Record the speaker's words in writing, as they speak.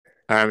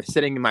I'm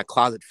sitting in my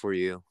closet for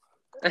you.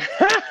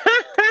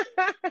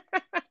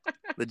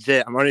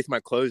 Legit, I'm underneath my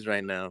clothes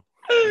right now.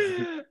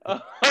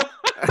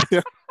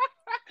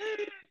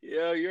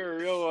 Yo, you're a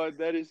real one.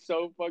 That is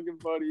so fucking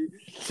funny.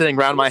 Sitting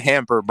around my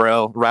hamper,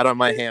 bro. Right on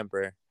my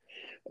hamper.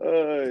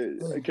 Can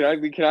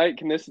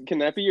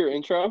that be your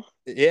intro?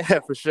 Yeah,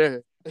 for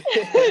sure.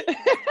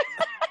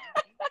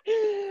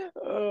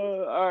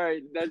 All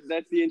right,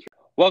 that's the intro.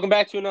 Welcome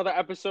back to another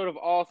episode of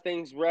All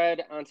Things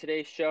Red. On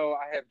today's show,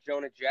 I have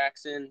Jonah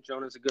Jackson.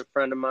 Jonah's a good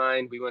friend of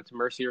mine. We went to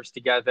Mercyhurst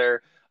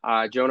together.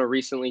 Jonah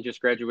recently just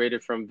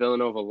graduated from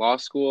Villanova Law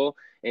School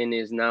and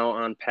is now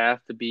on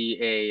path to be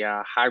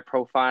a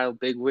high-profile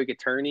bigwig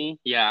attorney.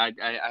 Yeah,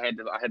 I had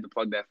to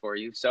plug that for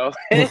you. So,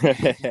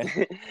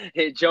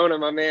 hey, Jonah,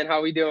 my man,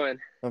 how we doing?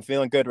 I'm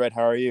feeling good, Red.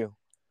 How are you?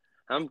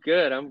 I'm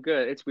good.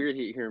 It's weird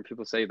hearing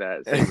people say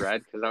Red,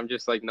 because I'm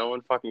just like, no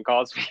one fucking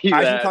calls me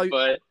that.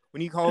 But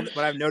when you called,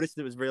 when I've noticed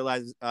it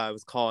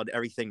was called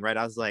everything Red.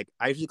 I was like,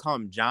 I usually call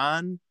him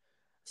John.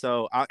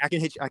 So I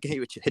can hit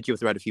you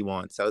with Red if you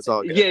want. So it's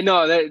all good. Yeah,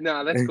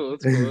 that's cool.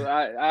 It's cool.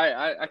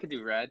 I could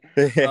do Red.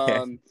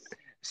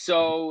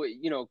 So,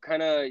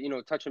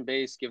 touching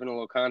base, giving a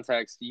little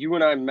context, you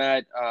and I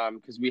met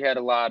because we had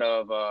a lot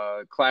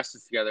of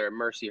classes together at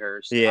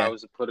Mercyhurst. Yeah. I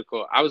was a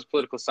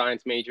political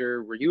science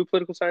major. Were you a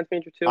political science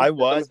major too? I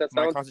was.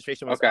 My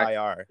concentration was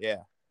IR. Yeah.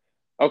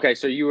 Okay,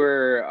 so you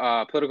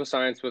were political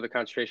science with a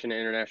concentration in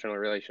international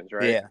relations,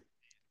 right? Yeah.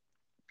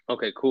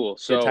 Okay, cool.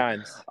 So good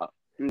times.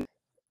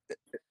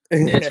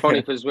 It's funny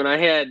because when I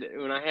had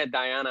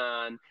Diana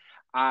on,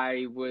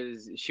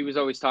 she was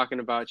always talking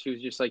about, she was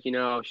just like,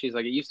 she's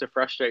like, it used to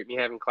frustrate me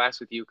having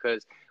class with you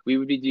because we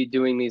would be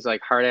doing these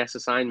like hard ass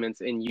assignments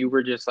and you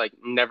were just like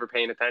never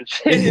paying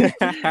attention.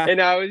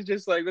 And I was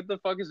just like, what the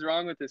fuck is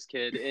wrong with this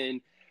kid?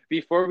 And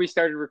before we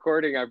started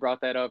recording, I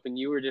brought that up and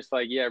you were just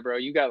like, yeah, bro,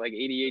 you got like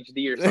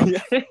ADHD or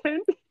something.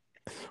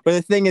 But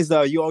the thing is,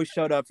 though, you always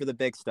showed up for the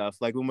big stuff.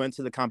 Like we went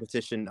to the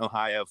competition in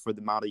Ohio for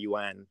the Model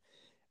UN.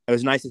 It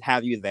was nice to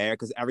have you there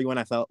because everyone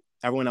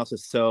else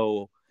is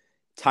so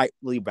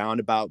tightly bound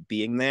about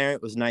being there.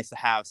 It was nice to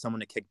have someone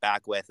to kick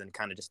back with and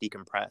kind of just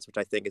decompress, which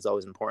I think is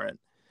always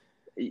important.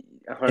 100%.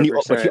 But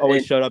you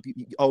always showed up.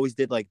 You always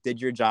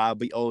did your job,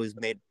 but you always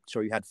made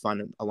sure you had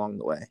fun along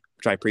the way,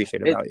 which I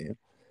appreciate about you.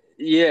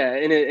 Yeah,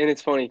 and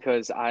it's funny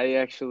because I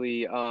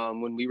actually,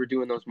 when we were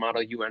doing those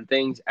Model UN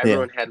things,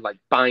 everyone had like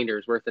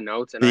binders worth of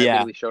notes, and I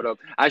literally showed up.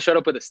 I showed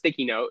up with a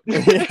sticky note.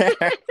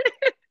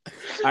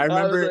 I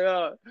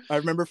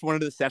remember for one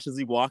of the sessions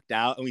we walked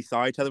out and we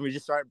saw each other and we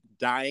just started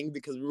dying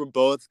because we were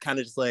both kind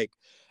of just like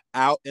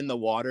out in the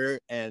water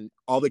and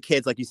all the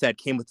kids, like you said,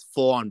 came with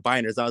full on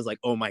binders. I was like,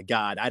 oh my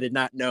God, I did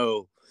not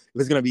know it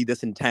was going to be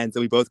this intense.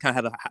 And we both kind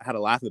of had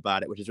a laugh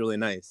about it, which is really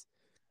nice.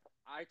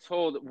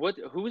 Who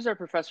was our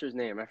professor's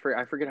name? I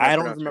forget. I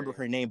don't remember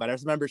her name, but I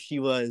just remember she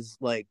was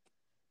like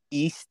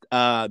East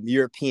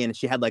European.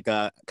 She had like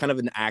a kind of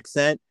an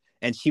accent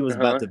and she was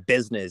about the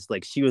business.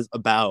 Like she was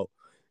about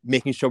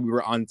making sure we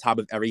were on top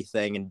of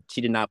everything and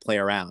she did not play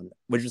around,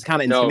 which was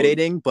kind of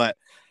intimidating, but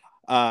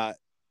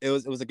it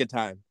was a good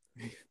time.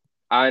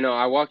 I know.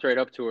 I walked right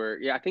up to her.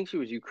 Yeah, I think she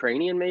was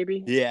Ukrainian,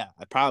 maybe. Yeah,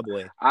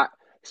 probably.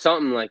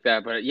 Something like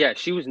that. But yeah,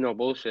 she was no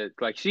bullshit.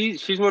 Like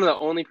she's one of the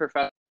only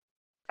professors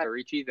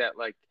Ricci that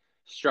like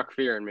struck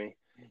fear in me.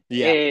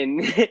 Yeah.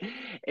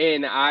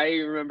 And I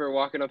remember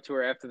walking up to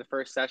her after the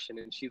first session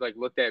and she like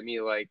looked at me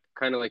like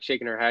kind of like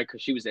shaking her head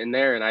because she was in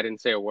there and I didn't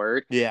say a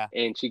word. Yeah.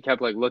 And she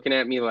kept like looking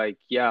at me like,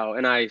 yo.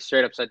 And I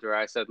straight up said to her,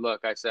 I said,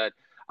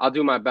 I'll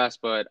do my best,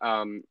 but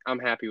I'm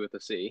happy with the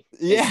C.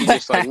 Yeah.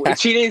 And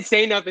she didn't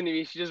say nothing to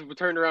me. She just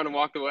turned around and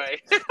walked away.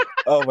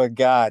 Oh my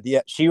God.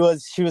 Yeah. She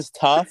was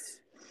tough.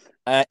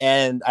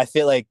 And I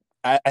feel like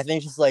I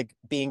think just like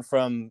being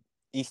from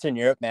Eastern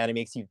Europe, man,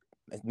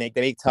 they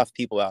make tough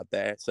people out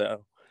there.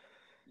 So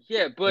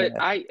yeah, but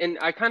yeah.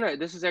 I kind of,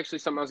 this is actually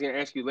something I was going to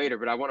ask you later,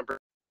 but I want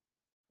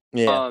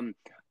to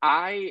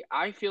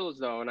I feel as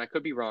though, and I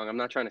could be wrong, I'm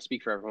not trying to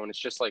speak for everyone, it's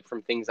just like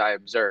from things I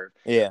observe.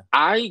 Yeah.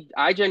 I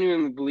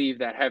genuinely believe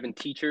that having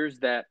teachers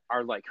that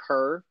are like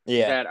her,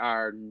 that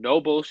are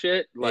no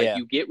bullshit, like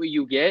you get what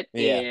you get,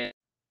 and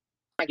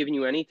not giving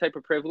you any type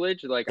of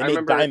privilege. Like I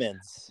remember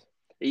diamonds.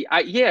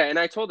 And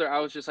I told her, I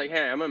was just like,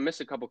 hey, I'm gonna miss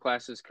a couple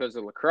classes because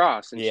of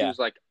lacrosse, and she was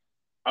like,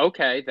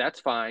 okay, that's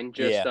fine.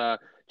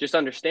 Just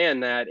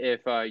understand that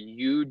if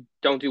you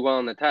don't do well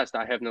on the test,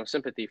 I have no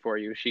sympathy for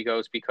you. She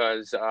goes,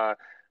 because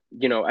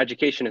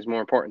education is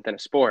more important than a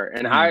sport.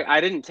 And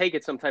I didn't take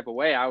it some type of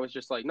way. I was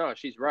just like, no,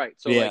 she's right.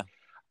 So like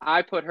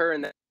I put her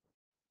in that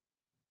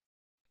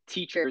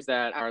teachers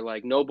that are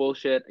like, no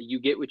bullshit, you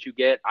get what you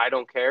get, I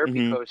don't care,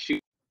 because she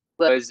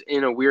was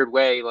in a weird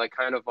way like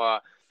kind of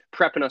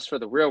prepping us for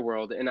the real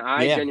world. And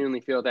I genuinely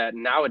feel that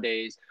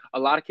nowadays a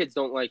lot of kids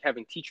don't like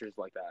having teachers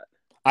like that.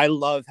 I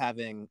love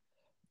having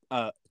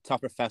a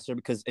tough professor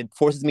because it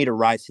forces me to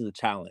rise to the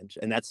challenge.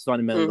 And that's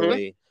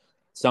fundamentally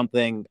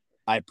something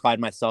I pride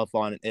myself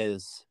on,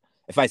 is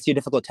if I see a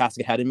difficult task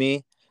ahead of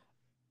me,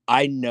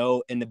 I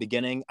know in the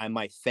beginning I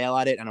might fail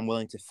at it and I'm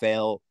willing to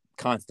fail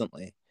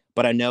constantly.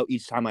 but I know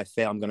each time I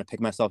fail, I'm going to pick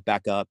myself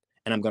back up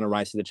and I'm going to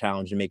rise to the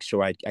challenge and make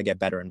sure I get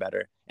better and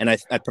better. And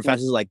at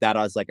professors like that,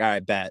 I was like, all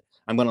right, bet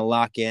I'm going to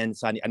lock in.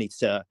 So I need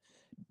to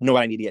know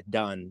what I need to get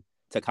done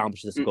to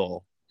accomplish this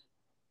goal.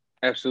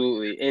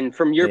 Absolutely. And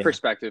from your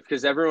perspective,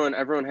 because everyone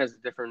has a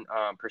different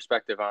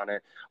perspective on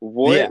it,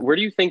 where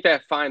do you think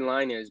that fine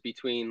line is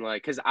between,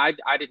 like, because I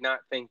did not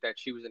think that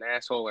she was an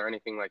asshole or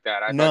anything like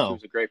that. I thought she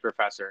was a great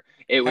professor.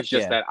 It was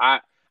just that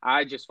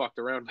I just fucked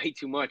around way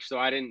too much. So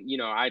I don't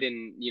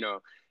even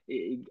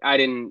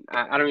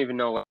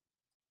know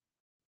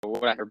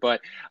whatever. But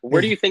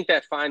where do you think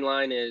that fine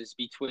line is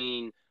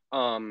between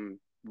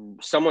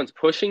someone's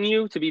pushing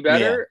you to be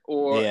better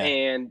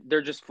and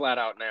they're just flat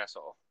out an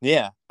asshole?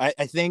 Yeah,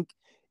 I think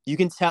you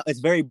can tell it's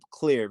very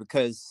clear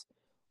because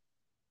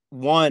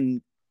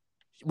one,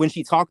 when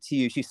she talked to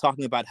you, she's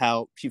talking about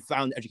how she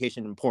found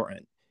education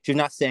important. She's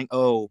not saying,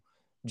 "Oh,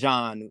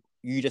 John,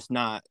 you're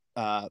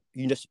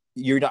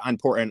not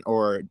important,"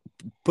 or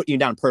put you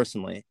down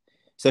personally.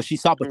 So she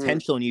saw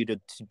potential in you to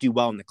do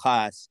well in the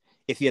class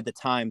if you had the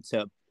time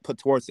to put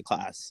towards the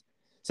class.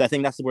 So I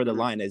think that's where the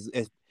line is.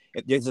 If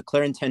there's a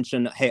clear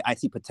intention, hey, I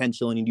see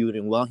potential in you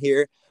doing well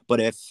here, but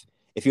if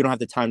you don't have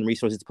the time and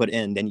resources to put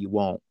in, then you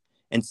won't.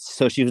 And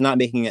so she was not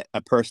making it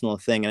a personal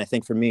thing. And I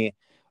think for me,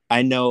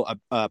 I know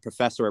a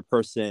professor or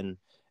person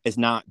is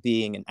not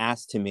being an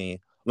ass to me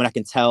when I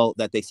can tell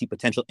that they see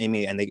potential in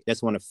me and they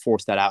just want to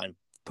force that out and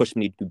push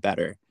me to do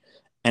better.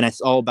 And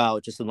it's all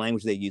about just the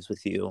language they use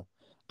with you.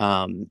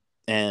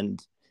 And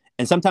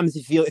sometimes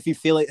if you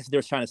feel like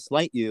they're trying to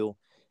slight you,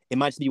 it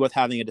might be worth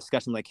having a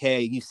discussion like,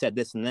 hey, you said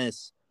this and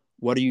this.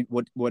 What are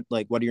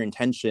your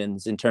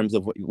intentions in terms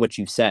of what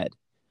you said?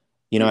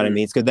 You know what I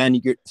mean? Because then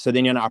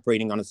you're not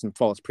operating on some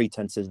false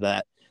pretenses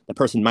that the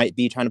person might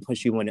be trying to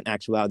push you when in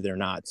actuality they're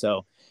not.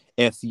 So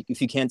if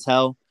you can't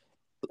tell,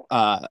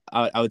 I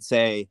would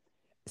say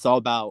it's all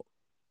about,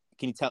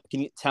 can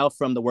you tell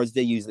from the words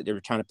they use that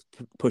they're trying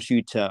to push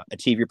you to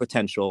achieve your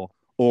potential,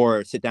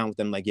 or sit down with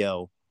them like,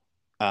 yo,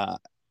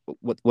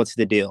 what's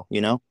the deal?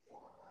 You know?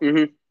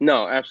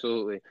 No,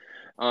 absolutely.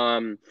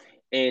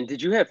 And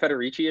did you have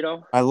Federici at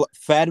all?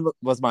 Fed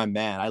was my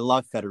man. I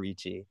love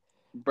Federici.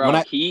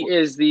 Bro, he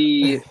is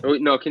the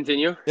no,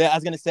 continue. Yeah, I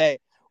was gonna say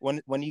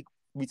when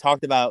we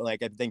talked about,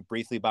 like, I think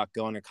briefly about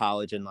going to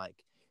college and like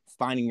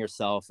finding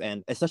yourself,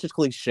 and it's such a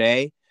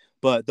cliche,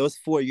 but those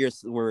 4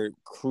 years were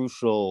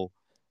crucial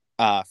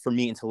for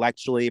me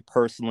intellectually,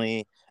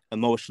 personally,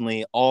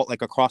 emotionally, all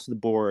like across the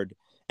board.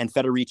 And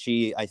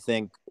Federici, I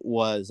think,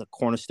 was a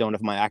cornerstone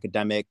of my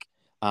academic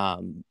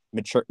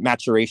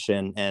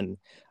maturation and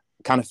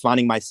kind of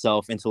finding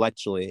myself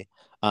intellectually.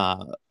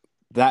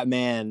 That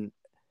man,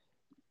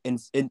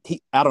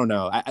 I don't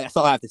know. That's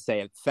all I have to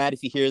say. Fed,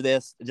 if you hear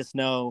this, just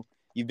know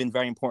you've been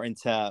very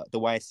important to the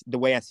way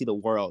I see the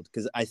world.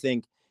 Because I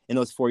think in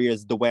those 4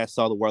 years, the way I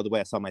saw the world, the way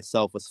I saw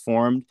myself was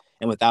formed.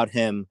 And without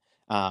him,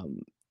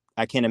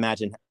 I can't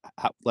imagine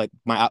how, like,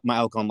 my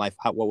outcome in life,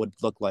 what would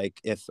look like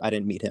if I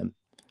didn't meet him.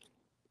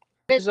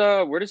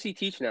 Where does he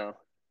teach now?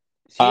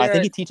 I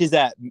think he teaches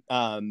at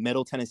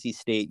Middle Tennessee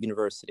State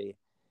University.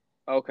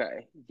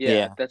 Okay,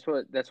 yeah. That's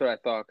what I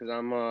thought. Because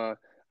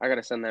I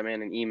gotta send that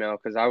man an email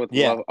because I would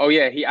love. Oh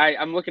yeah,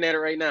 I'm looking at it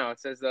right now. It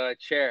says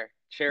chair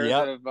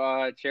of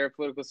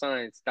political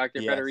science,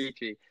 Dr.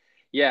 Federici.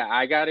 Yeah,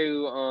 I got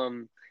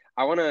to.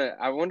 I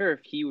wonder if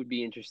he would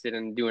be interested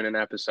in doing an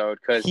episode,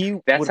 because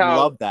that's how.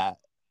 Love that.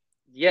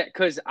 Yeah,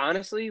 because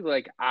honestly,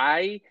 like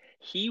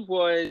he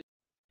was,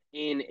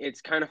 and it's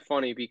kind of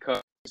funny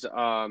because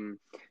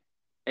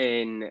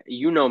and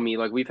you know me,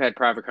 like, we've had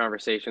private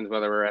conversations,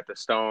 whether we're at the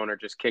Stone or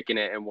just kicking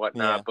it and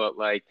whatnot, but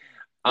like.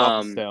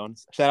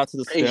 Stones. Shout out to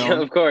the Stone. Yeah,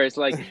 of course.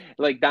 Like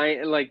when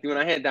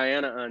I had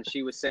Diana on,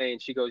 she was saying,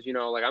 she goes,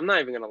 like, I'm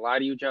not even gonna lie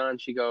to you, John.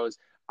 She goes,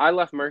 I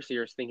left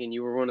Mercyhurst thinking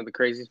you were one of the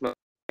craziest motherfuckers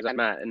I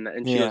met,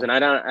 and she goes, and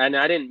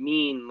I didn't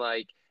mean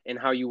like in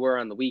how you were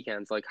on the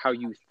weekends, like how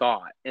you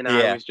thought, and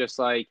I was just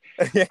like,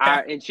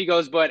 and she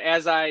goes, but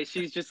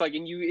she's just like,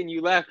 and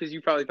you laugh because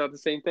you probably thought the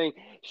same thing.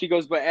 She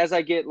goes, but as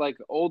I get like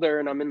older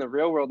and I'm in the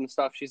real world and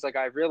stuff, she's like,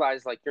 I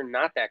realized like you're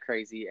not that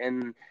crazy,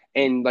 and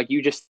like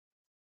you just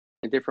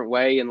a different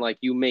way, and like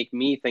you make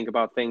me think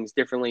about things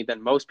differently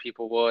than most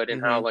people would,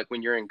 and how like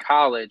when you're in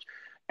college,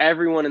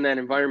 everyone in that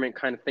environment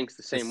kind of thinks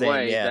the same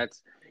way.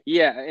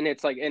 And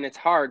it's like, and it's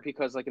hard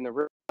because like in the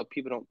real world,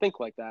 people don't think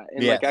like that,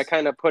 and like I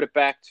kind of put it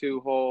back to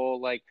whole,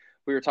 like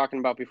we were talking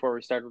about before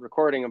we started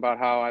recording, about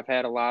how I've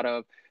had a lot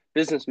of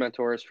business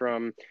mentors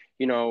from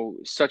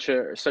such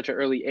a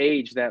early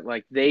age that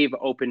like they've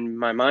opened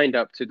my mind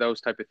up to those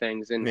type of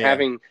things, and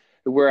having.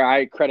 Where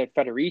I credit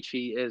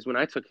Federici is when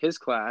I took his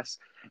class,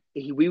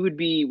 we would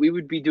be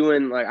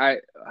doing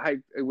like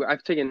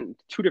I've taken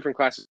 2 different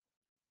classes.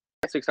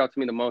 What sticks out to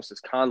me the most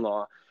is con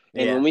law,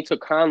 and when we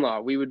took con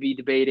law, we would be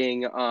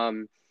debating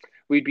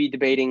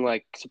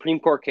like Supreme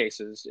Court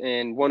cases,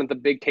 and one of the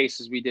big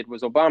cases we did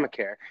was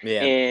Obamacare,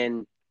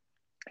 and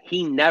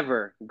he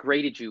never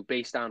graded you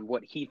based on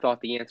what he thought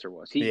the answer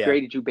was. He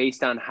graded you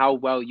based on how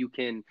well you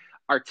can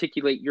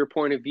articulate your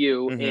point of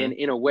view and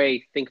in a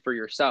way think for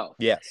yourself.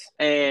 Yes.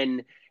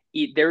 And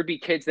there would be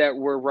kids that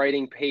were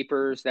writing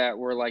papers that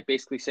were like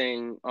basically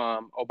saying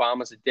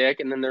Obama's a dick,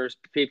 and then there's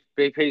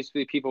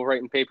basically people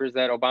writing papers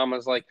that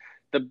Obama's like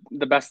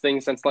the best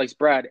thing since sliced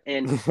bread,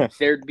 and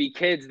there'd be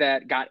kids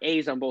that got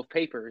A's on both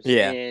papers,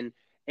 Yeah.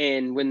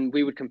 and when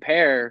we would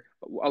compare,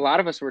 a lot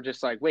of us were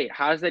just like, wait,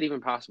 how is that even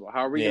possible?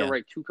 How are we going to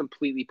write two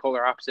completely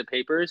polar opposite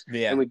papers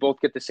and we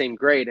both get the same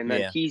grade? And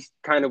then he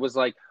kind of was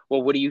like,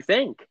 well, what do you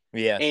think?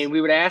 Yes. And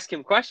we would ask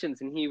him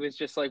questions and he was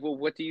just like, well,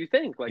 what do you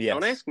think? Like,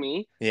 don't ask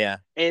me. Yeah.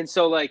 And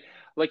so like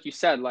you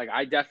said, like,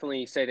 I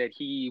definitely say that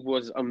he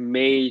was a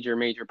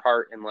major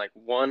part in like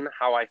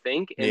how I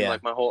think and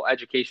like my whole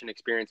education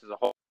experience as a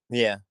whole.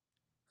 Yeah.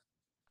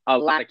 A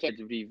lot of kids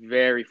would be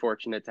very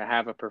fortunate to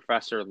have a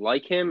professor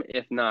like him,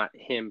 if not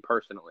him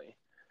personally.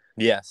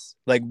 Yes.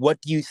 Like,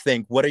 what do you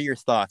think? What are your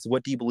thoughts?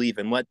 What do you believe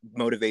in? What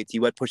motivates you?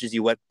 What pushes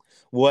you?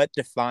 What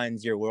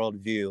defines your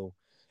worldview?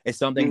 It's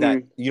something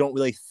that you don't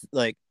really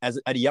like at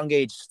a young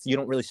age, you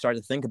don't really start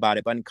to think about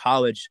it. But in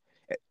college,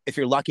 if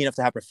you're lucky enough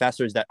to have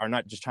professors that are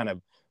not just trying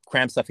to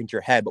cram stuff into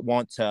your head, but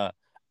want to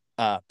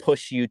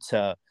push you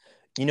to,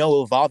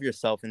 evolve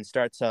yourself and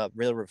start to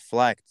really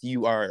reflect,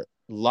 you are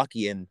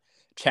lucky, and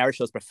cherish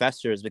those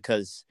professors,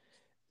 because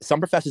some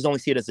professors only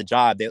see it as a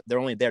job. They're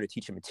only there to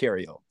teach you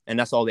material, and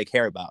that's all they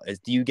care about is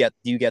do you get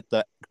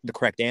the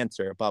correct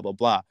answer, blah blah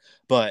blah.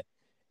 But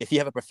if you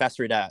have a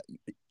professor that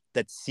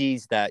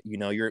sees that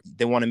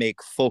they want to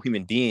make full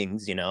human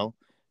beings,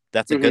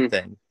 that's a good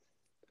thing.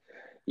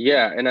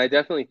 Yeah, and I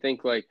definitely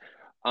think like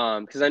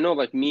because I know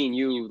like me and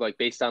you, like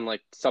based on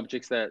like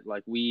subjects that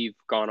like we've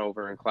gone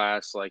over in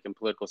class, like in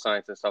political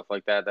science and stuff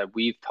like that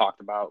we've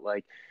talked about,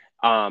 like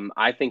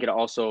I think it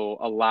also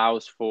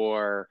allows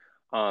for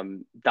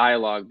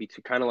dialogue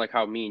between, kind of like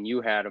how me and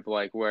you had, of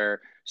like where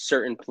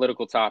certain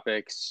political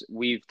topics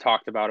we've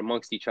talked about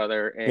amongst each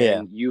other,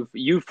 and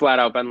you've flat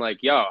out been like,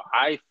 yo,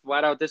 I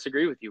flat out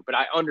disagree with you, but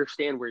I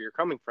understand where you're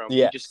coming from.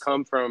 Yes.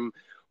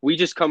 We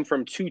just come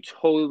from two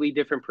totally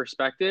different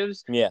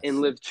perspectives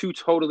and live two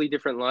totally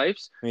different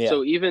lives.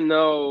 So even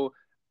though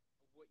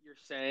what you're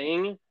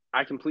saying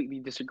I completely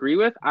disagree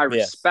with, I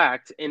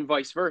respect, and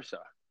vice versa.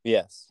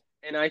 Yes.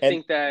 And I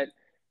think that,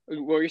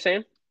 what were you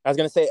saying? I was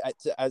going to say,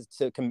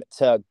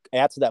 to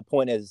add to that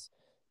point, is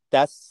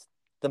that's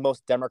the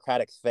most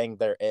democratic thing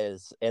there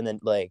is. And then,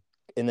 like,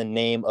 in the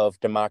name of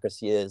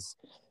democracy, is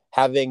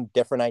having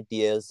different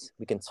ideas.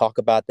 We can talk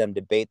about them,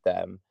 debate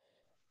them,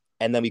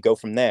 and then we go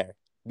from there.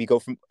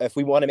 If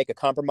we want to make a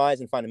compromise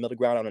and find a middle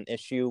ground on an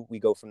issue, we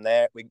go from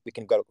there. We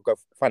can go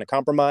find a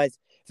compromise.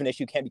 If an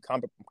issue can't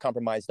be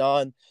compromised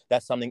on,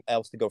 that's something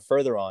else to go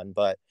further on.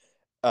 But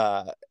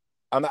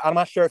I'm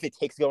not sure if it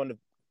takes going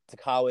to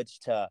college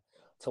to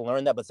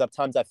learn that, but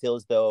sometimes I feel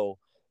as though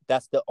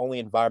that's the only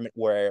environment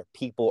where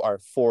people are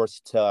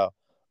forced to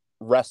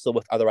wrestle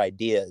with other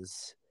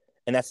ideas.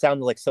 And that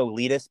sounds like so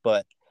elitist,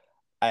 but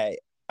I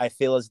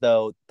feel as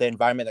though the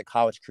environment that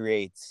college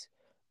creates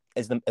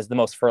is the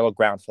most fertile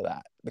ground for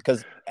that,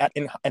 because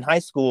in high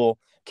school,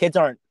 kids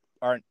aren't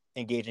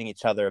engaging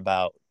each other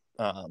about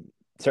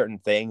certain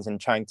things and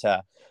trying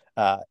to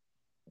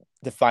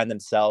define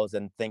themselves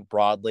and think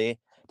broadly.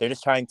 They're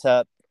just trying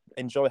to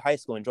enjoy high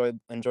school,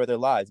 enjoy their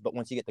lives. But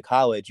once you get to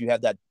college, you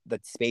have that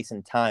space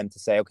and time to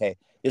say, okay,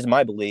 these are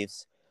my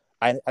beliefs.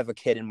 I have a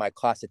kid in my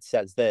class that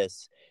says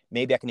this.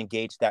 Maybe I can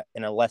engage that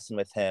in a lesson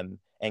with him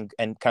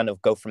and kind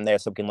of go from there,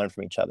 so we can learn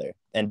from each other.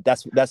 And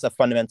that's a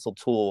fundamental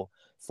tool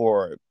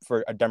for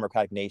a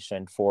democratic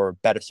nation, for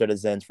better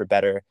citizens, for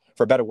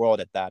a better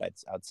world at that,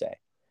 I'd say.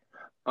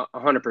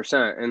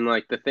 100%. And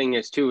like the thing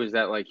is too, is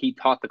that like he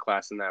taught the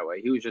class in that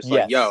way. He was just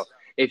like, yo,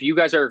 if you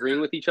guys are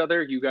agreeing with each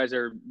other, you guys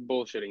are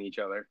bullshitting each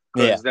other,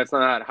 because that's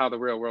not how the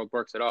real world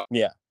works at all.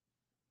 Yeah.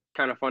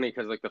 Kind of funny,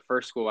 because like the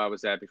first school I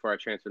was at before I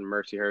transferred to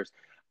Mercyhurst,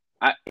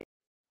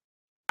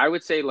 I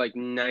would say like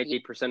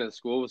 98% of the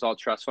school was all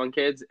trust fund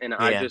kids, and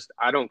I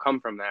don't come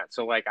from that.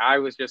 So like I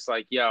was just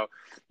like, yo,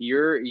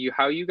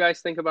 how you guys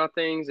think about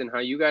things and how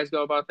you guys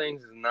go about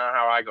things is not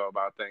how I go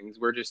about things.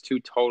 We're just two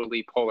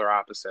totally polar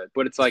opposite.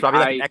 But it's like probably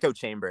like an echo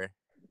chamber.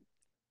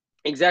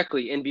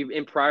 Exactly.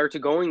 And prior to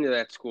going to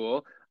that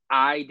school,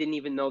 I didn't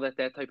even know that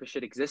type of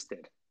shit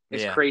existed.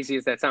 As crazy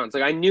as that sounds,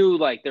 like I knew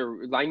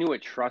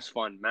what trust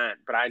fund meant,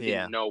 but I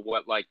didn't know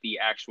what like the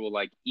actual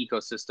like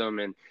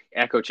ecosystem and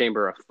echo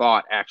chamber of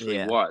thought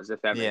actually was,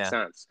 if that makes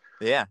sense.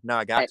 Yeah, no,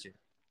 I got you.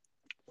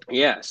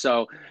 Yeah,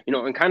 so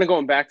and kind of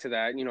going back to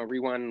that,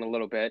 rewinding a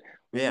little bit.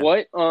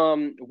 What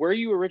where are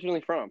you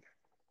originally from?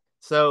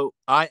 So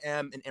I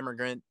am an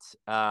immigrant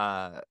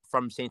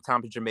from St.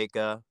 Thomas,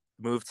 Jamaica.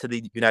 Moved to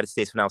the United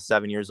States when I was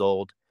 7 years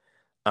old.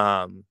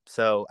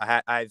 So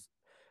I've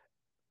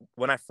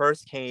when I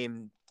first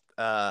came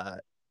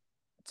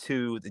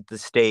to the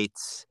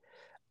States,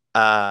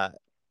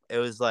 it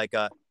was like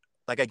I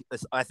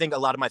think a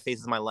lot of my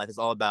phases of my life is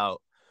all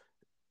about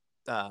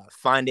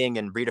finding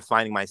and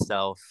redefining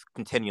myself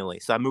continually.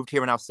 So I moved here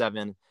when I was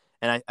 7,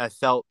 and I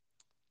felt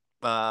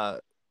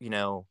pulled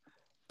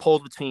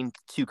between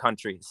two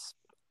countries,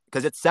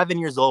 because at 7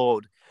 years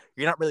old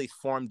you're not really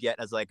formed yet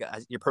as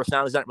your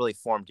personality's not really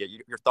formed yet.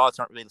 Your thoughts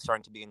aren't really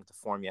starting to begin to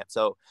form yet.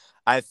 So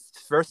I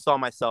first saw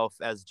myself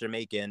as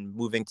Jamaican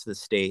moving to the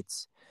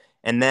States,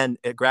 and then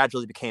it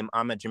gradually became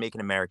I'm a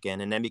Jamaican American,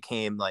 and then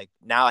became like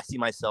now I see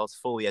myself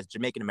fully as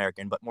Jamaican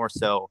American, but more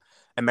so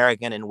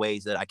American in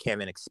ways that I can't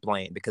even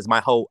explain, because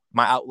my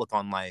outlook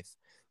on life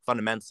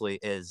fundamentally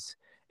is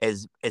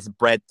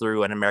bred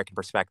through an American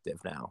perspective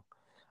now.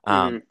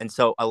 And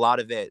so a lot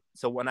of it.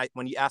 So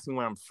when you ask me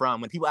where I'm from,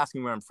 when people ask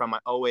me where I'm from,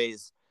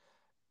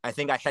 I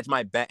think I hedge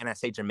my bet and I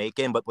say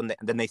Jamaican, but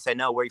then they say,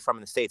 no, where are you from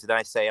in the States? And then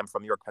I say I'm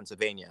from York,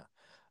 Pennsylvania.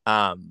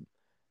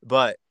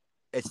 But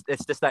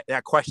it's just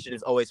that question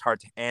is always hard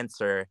to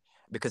answer,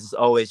 because it's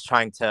always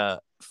trying to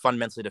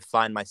fundamentally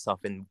define myself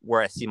and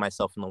where I see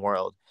myself in the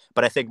world.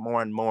 But I think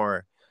more and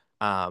more,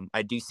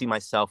 I do see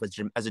myself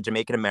as a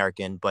Jamaican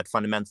American, but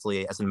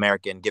fundamentally as an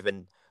American,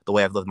 given the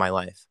way I've lived my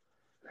life.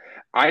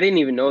 I didn't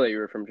even know that you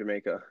were from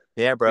Jamaica.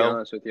 Yeah, bro. To be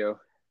honest with you.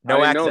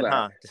 No accent,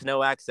 huh? Just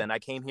no accent. I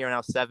came here when I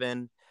was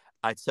 7.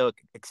 I took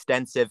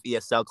extensive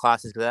ESL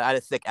classes because I had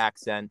a thick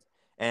accent,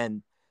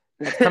 and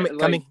coming.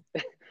 I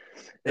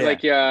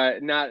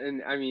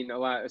mean,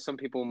 some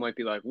people might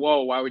be like,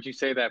 "Whoa, why would you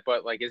say that?"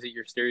 But like, is it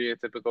your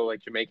stereotypical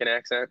like Jamaican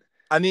accent?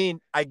 I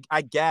mean,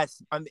 I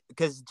guess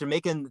because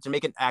Jamaican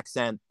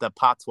accent, the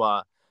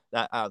patois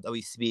that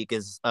we speak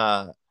is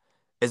a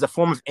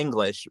form of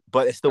English,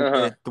 but it's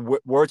the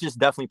words just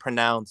definitely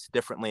pronounced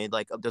differently.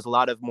 Like there's a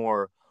lot of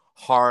more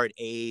hard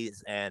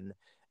A's, and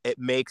it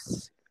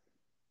makes.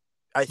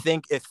 I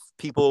think if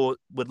people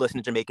would listen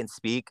to Jamaican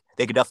speak,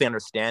 they could definitely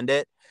understand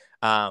it.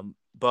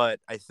 But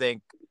I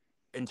think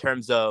in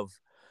terms of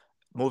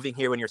moving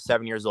here when you're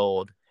 7 years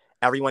old,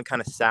 everyone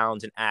kind of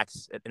sounds and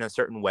acts in a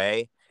certain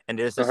way. And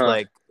there's this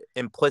like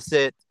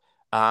implicit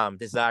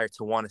desire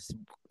to want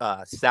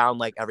to sound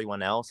like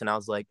everyone else. And I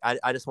was like,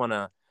 I just want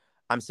to,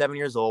 I'm 7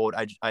 years old.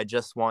 I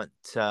just want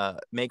to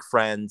make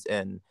friends,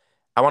 and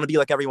I want to be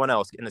like everyone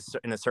else in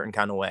a certain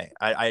kind of way.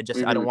 I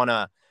don't want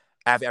to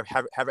have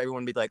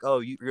everyone be like, oh,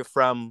 you're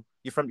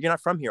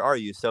not from here, are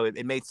you? So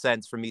it made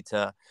sense for me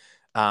to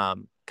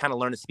kind of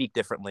learn to speak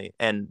differently.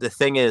 And the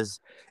thing is,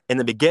 in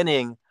the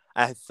beginning,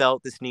 I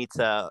felt this need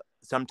to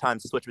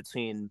sometimes switch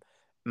between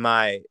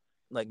my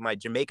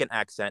Jamaican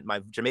accent,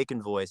 my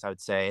Jamaican voice, I would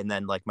say, and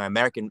then like my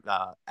American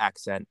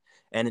accent.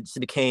 And it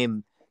just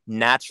became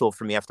natural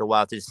for me after a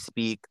while to just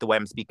speak the way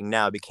I'm speaking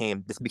now.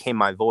 This became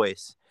my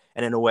voice.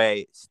 And in a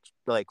way,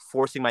 like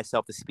forcing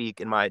myself to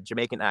speak in my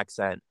Jamaican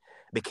accent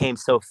became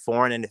so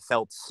foreign, and it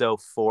felt so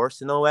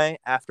forced in a way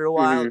after a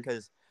while,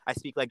 because I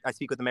speak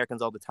with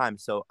Americans all the time.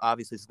 So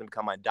obviously it's going to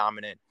become my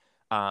dominant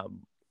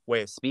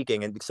way of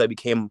speaking. And so it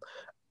became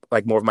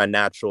like more of my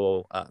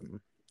natural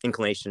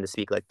inclination to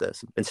speak like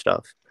this and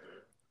stuff.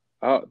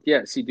 Oh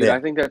yeah, see, dude, yeah.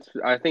 I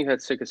think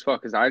that's sick as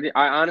fuck. Cause I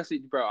honestly,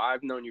 bro,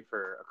 I've known you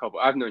for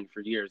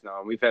years now,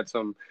 and we've had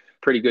some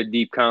pretty good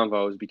deep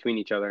convos between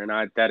each other.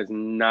 And that is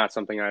not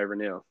something I ever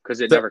knew,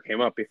 because it never came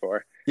up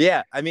before.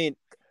 Yeah, I mean,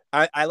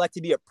 I like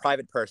to be a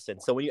private person.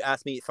 So when you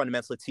asked me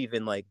fundamentally to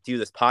even like do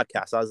this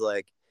podcast, I was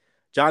like,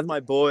 John's my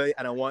boy,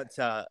 and I want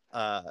to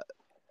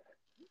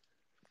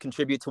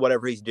contribute to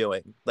whatever he's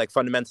doing. Like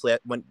fundamentally,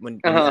 when you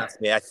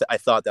asked me, I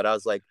thought that. I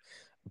was like,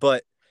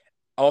 but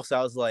also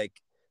I was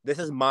like, this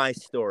is my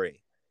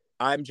story.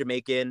 I'm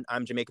Jamaican.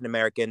 I'm Jamaican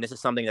American. This is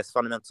something that's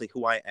fundamentally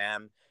who I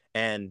am,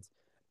 and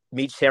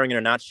me sharing it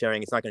or not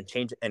sharing, it's not going to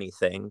change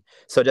anything.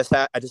 So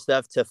I just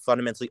have to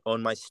fundamentally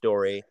own my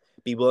story,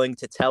 be willing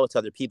to tell it to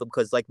other people,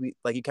 because like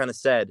you kind of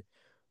said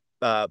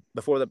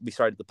before we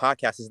started the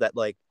podcast, is that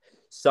like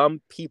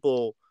some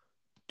people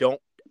don't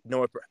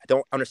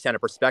understand a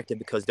perspective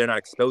because they're not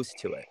exposed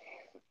to it.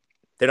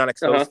 They're not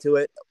exposed to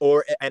it,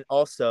 and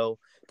also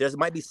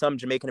might be some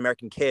Jamaican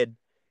American kid,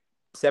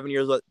 7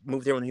 years old,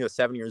 moved here when he was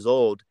 7 years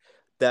old,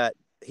 that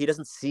he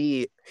doesn't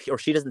see, or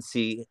she doesn't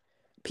see,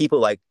 people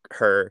like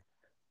her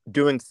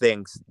doing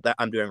things that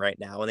I'm doing right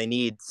now, and they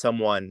need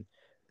someone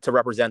to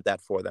represent that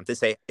for them, to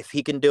say, if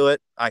he can do it,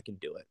 I can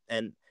do it.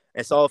 And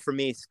it's all, for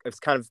me, it's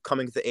kind of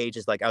coming to the age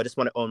is like, I just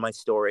want to own my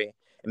story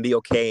and be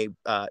okay.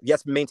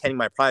 Yes, maintaining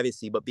my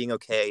privacy, but being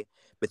okay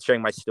with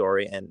sharing my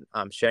story and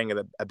sharing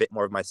a bit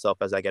more of myself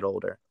as I get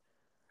older.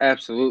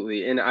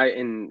 Absolutely. And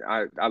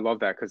I love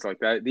that, because like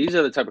that, these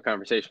are the type of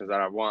conversations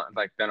that I want,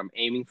 like that I'm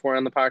aiming for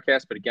on the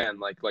podcast. But again,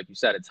 like you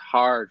said, it's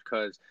hard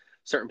because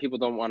certain people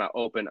don't want to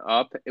open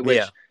up,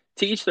 which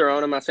to each their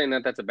own. I'm not saying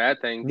that that's a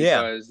bad thing,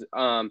 because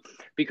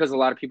because a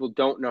lot of people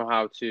don't know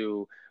how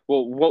to,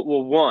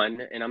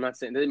 one, and I'm not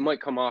saying it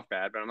might come off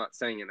bad, but I'm not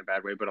saying it in a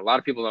bad way, but a lot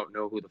of people don't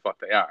know who the fuck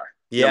they are.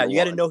 Yeah, you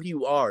got to know who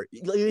you are.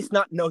 At least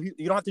not know you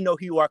don't have to know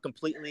who you are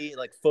completely,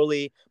 like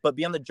fully, but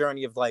be on the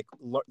journey of like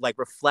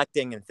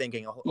reflecting and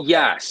thinking. Okay.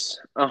 Yes,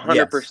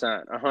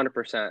 100%,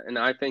 100%. And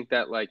I think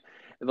that like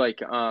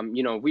like,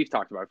 we've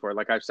talked about it before.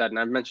 Like I've said, and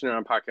I've mentioned it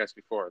on podcasts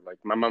before. Like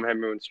my mom had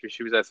me when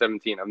she was at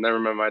 17. I've never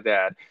met my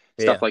dad,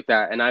 Yeah. stuff like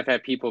that. And I've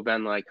had people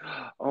been like,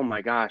 "Oh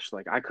my gosh,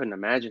 like I couldn't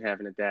imagine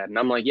having a dad." And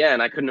I'm like, "Yeah,"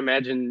 and I couldn't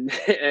imagine,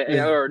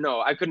 or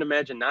no, I couldn't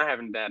imagine not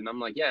having a dad. And I'm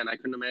like, "Yeah," and I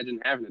couldn't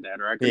imagine having a dad,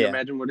 or I couldn't Yeah.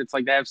 imagine what it's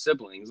like to have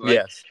siblings. Like,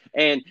 Yes.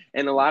 and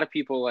a lot of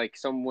people like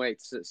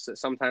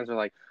sometimes are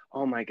like,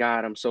 "Oh my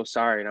God, I'm so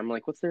sorry." And I'm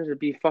like, "What's there to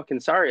be fucking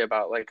sorry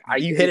about?" Like,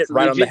 You hit it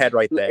right on the head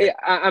right there.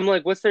 I'm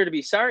like, "What's there to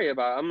be sorry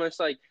about?" I'm just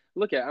like,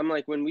 I'm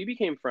like, when we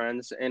became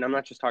friends, and I'm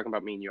not just talking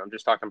about me and you, I'm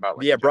just talking about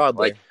like,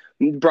 broadly.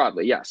 Like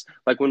broadly, yes.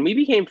 Like when we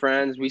became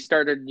friends, we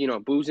started,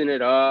 boozing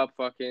it up,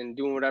 fucking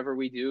doing whatever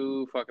we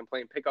do, fucking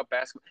playing pickup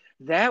basketball.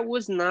 That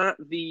was not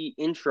the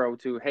intro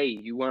to, hey,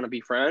 you want to be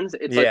friends?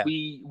 It's like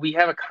we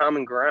have a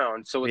common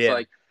ground. So it's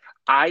like,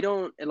 I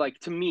don't like,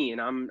 to me,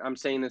 and I'm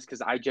saying this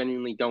because I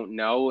genuinely don't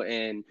know,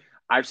 and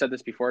I've said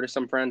this before to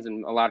some friends,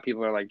 and a lot of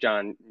people are like,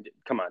 "John,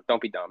 come on, don't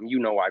be dumb. You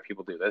know why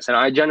people do this." And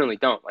I genuinely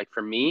don't. Like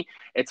for me,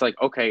 it's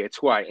like, okay, it's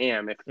who I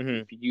am.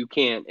 If you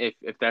can't,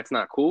 if that's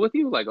not cool with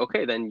you, like,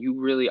 okay, then you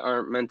really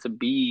aren't meant to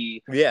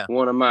be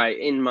one of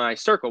in my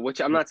circle. Which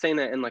I'm not saying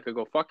that in like a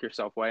go fuck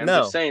yourself way. I'm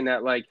just saying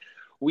that like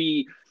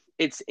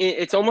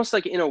it's almost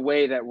like in a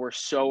way that we're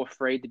so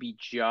afraid to be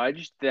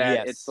judged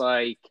that it's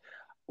like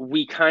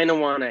we kind of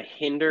want to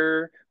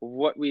hinder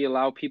what we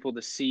allow people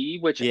to see,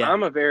 which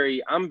I'm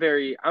very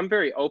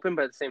open,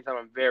 but at the same time,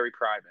 I'm very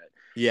private.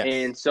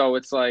 And so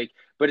it's like,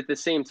 but at the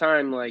same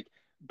time, like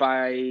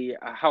by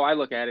how I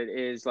look at it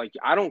is like,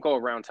 I don't go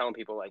around telling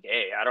people like,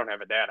 "Hey, I don't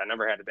have a dad. I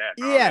never had a dad.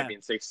 I'm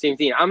being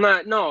 16. I'm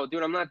not, no,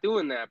 dude, I'm not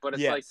doing that. But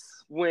it's like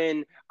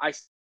when I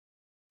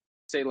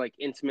say like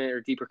intimate or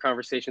deeper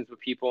conversations with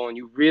people and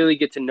you really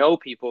get to know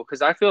people,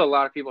 because I feel a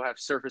lot of people have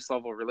surface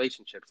level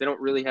relationships. They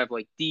don't really have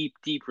like deep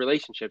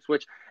relationships,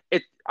 which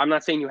I'm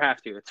not saying you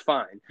have to, it's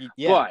fine.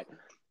 But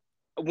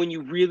when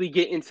you really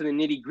get into the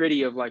nitty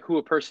gritty of like who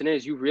a person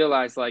is, you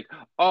realize like,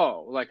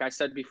 oh, like I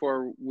said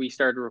before we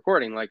started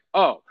recording, like,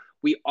 oh,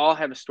 we all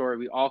have a story.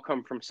 We all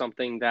come from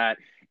something that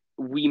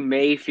we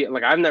may feel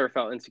like, I've never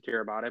felt insecure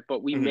about it,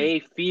 but we may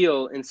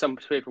feel in some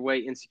type of way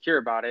insecure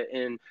about it.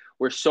 And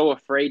we're so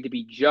afraid to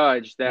be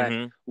judged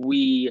that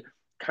we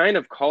kind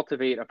of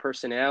cultivate a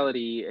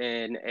personality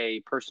and a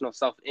personal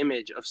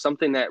self-image of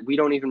something that we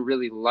don't even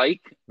really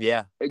like.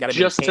 Gotta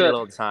just maintain it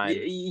all the time.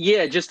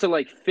 Just to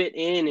like fit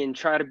in and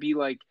try to be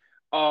like,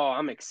 oh,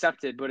 I'm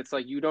accepted, but it's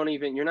like you're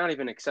not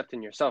even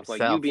accepting yourself.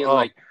 Like you being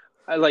like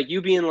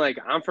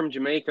I'm from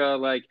Jamaica,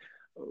 like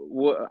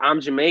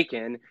I'm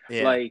Jamaican,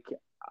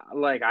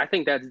 like I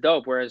think that's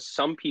dope. Whereas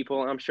some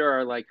people, I'm sure,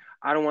 are like,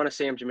 I don't want to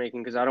say I'm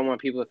Jamaican because I don't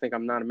want people to think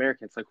I'm not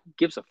American. It's like, who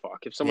gives a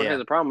fuck? If someone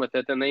has a problem with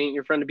it, then they ain't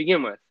your friend to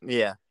begin with.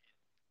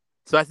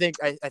 So I think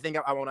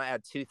I want to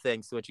add two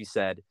things to what you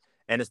said,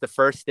 and it's the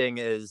first thing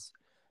is,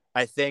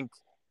 I think,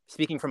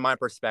 speaking from my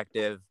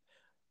perspective,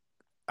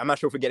 I'm not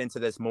sure if we get into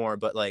this more,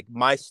 but like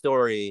my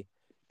story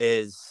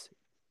is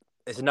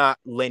not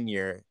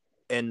linear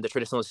in the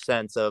traditional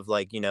sense of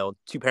like,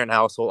 two-parent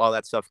household, all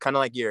that stuff, kind of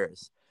like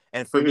yours.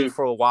 And for me,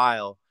 for a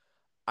while,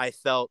 I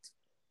felt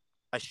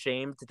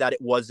ashamed that it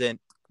wasn't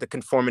the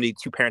conformity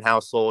two-parent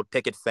household,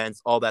 picket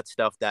fence, all that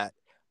stuff that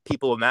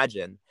people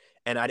imagine.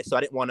 And so I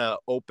didn't want to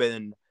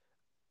open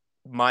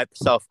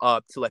myself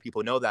up to let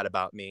people know that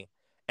about me.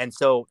 And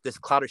so this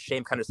cloud of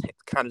shame kind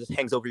of just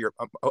hangs over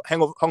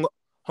hung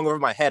over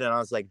my head. And I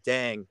was like,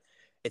 dang,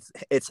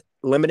 it's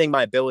limiting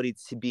my ability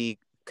to be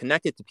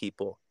connected to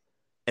people.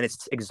 And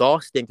it's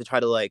exhausting to try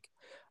to like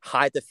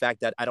hide the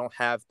fact that I don't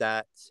have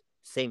that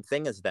same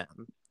thing as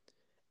them.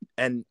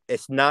 And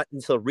it's not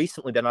until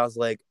recently that I was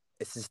like,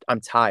 I'm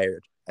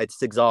tired.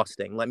 It's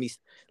exhausting. Let me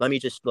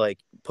just like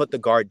put the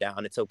guard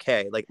down. It's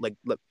okay.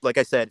 Like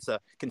I said, it's a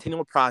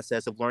continual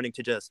process of learning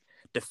to just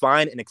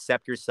define and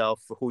accept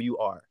yourself for who you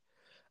are.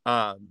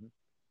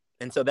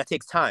 And so that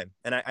takes time.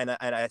 And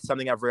it's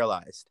something I've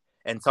realized.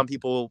 And some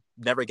people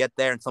never get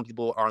there, and some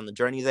people are on the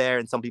journey there,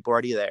 and some people are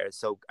already there.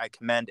 So I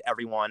commend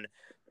everyone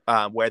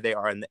where they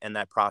are in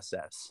that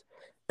process.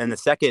 And the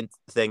second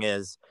thing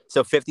is,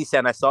 so 50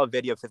 Cent, I saw a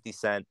video of 50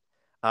 Cent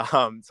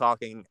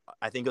talking,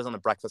 I think it was on the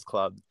Breakfast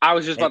Club. I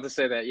was just about to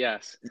say that,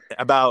 yes.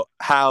 About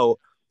how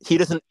he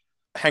doesn't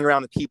hang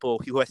around with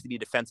people who has to be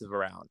defensive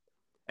around.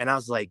 And I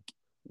was like,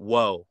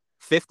 whoa,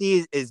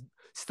 50 is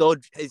still,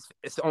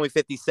 it's only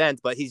 50 cents,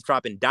 but he's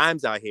dropping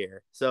dimes out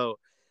here. So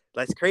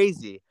that's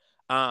crazy.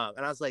 And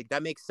I was like,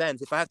 that makes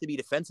sense. If I have to be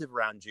defensive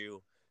around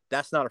you,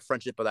 that's not a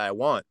friendship that I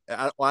want.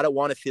 I don't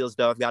want to feel as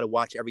though I've got to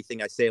watch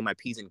everything I say in my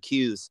P's and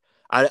Q's.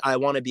 I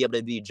want to be able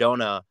to be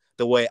Jonah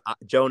the way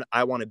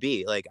I want to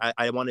be. Like,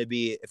 I want to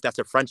be, if that's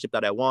a friendship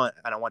that I want,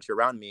 and I want you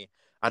around me,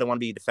 I don't want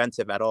to be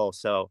defensive at all.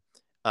 So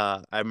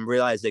I'm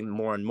realizing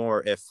more and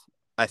more, if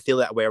I feel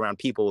that way around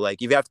people, like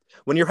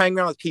when you're hanging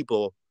around with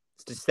people,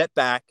 to step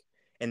back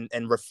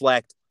and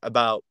reflect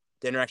about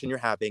the interaction you're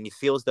having. You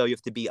feel as though you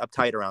have to be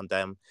uptight around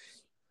them.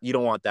 You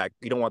don't want that.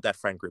 You don't want that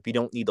friend group. You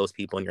don't need those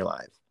people in your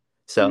life.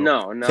 So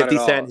no, not 50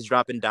 at Cent all. is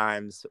dropping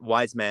dimes.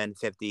 Wise man,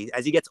 50.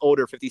 As he gets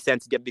older, 50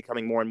 Cent's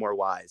becoming more and more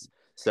wise.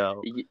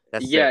 So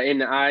that's yeah,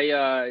 and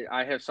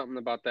I have something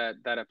about that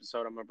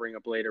episode I'm gonna bring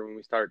up later when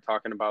we start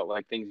talking about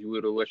like things you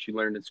would have wished you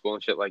learned in school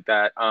and shit like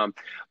that.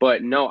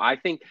 But no, I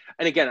think,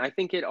 and again, I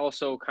think it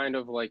also kind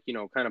of like, you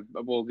know, kind of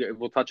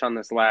we'll touch on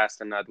this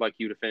last, and I'd like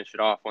you to finish it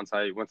off once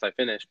I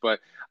finish. But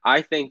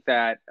I think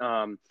that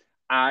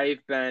I've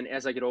been,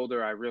 as I get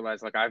older, I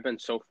realize like I've been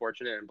so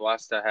fortunate and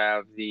blessed to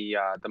have the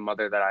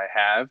mother that I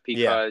have,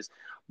 because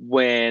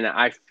when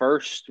I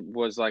first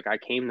was like, I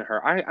came to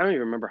her, I don't even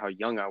remember how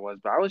young I was,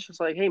 but I was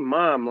just like, hey,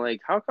 mom, like,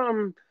 how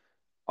come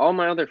all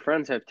my other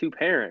friends have two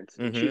parents?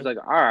 And she was like,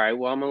 all right,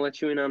 well, I'm going to let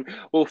you in on,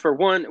 well, for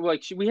one,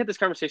 like, we had this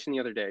conversation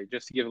the other day,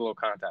 just to give a little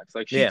context.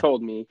 Like, she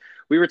told me,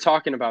 we were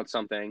talking about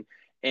something,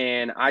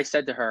 and I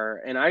said to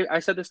her, and I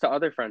said this to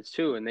other friends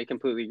too, and they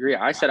completely agree.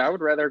 I said, I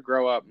would rather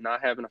grow up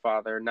not having a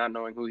father, not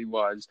knowing who he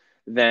was,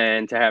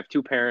 than to have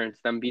two parents,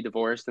 them be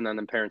divorced, and then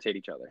them parents hate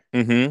each other.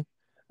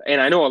 And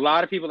I know a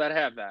lot of people that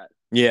have that.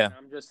 Yeah. And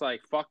I'm just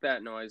like, fuck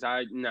that noise.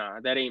 Nah,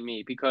 that ain't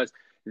me, because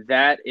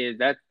that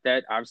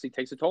obviously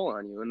takes a toll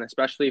on you. And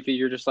especially if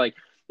you're just like,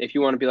 if you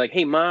want to be like,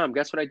 hey, mom,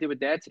 guess what I did with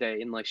dad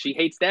today? And like, she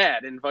hates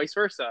dad and vice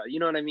versa. You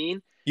know what I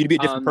mean? You'd be a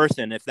different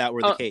person if that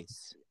were the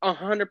case.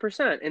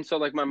 100%. And so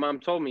like my mom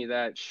told me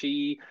that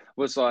she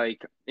was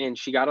like, and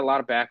she got a lot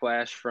of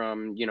backlash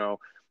from, you know,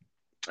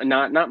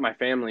 not my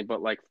family,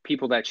 but like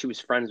people that she was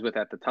friends with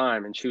at the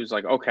time. And she was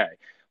like, okay,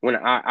 when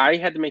I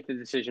had to make the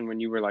decision when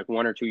you were like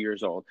 1 or 2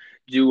 years old,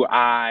 do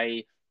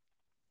I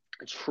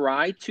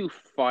try to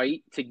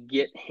fight to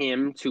get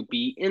him to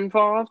be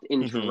involved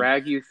and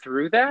drag you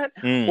through that?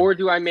 Or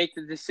do I make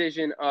the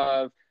decision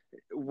of,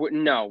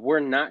 no,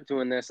 we're not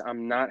doing this.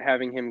 I'm not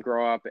having him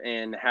grow up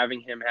and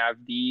having him have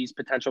these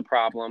potential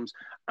problems.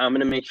 I'm going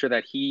to make sure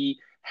that he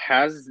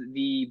has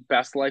the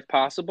best life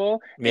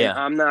possible. And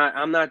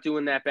I'm not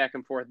doing that back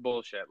and forth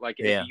bullshit. Like,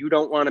 if you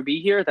don't want to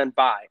be here, then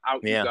bye,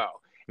 out you go.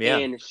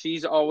 And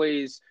she's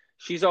always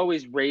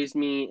raised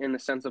me in the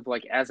sense of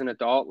like, as an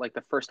adult, like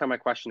the first time I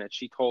questioned it,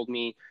 she told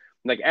me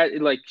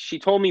she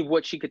told me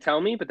what she could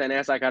tell me, but then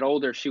as I got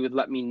older, she would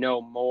let me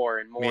know more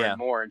and more and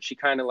more. And she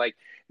kind of like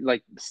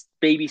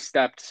baby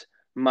stepped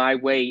my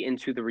way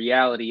into the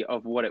reality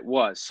of what it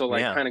was. So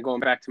like kind of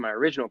going back to my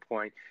original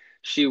point,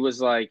 she was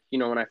like, you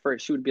know, when I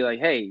first, she would be like,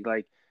 hey,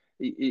 like,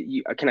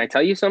 can I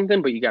tell you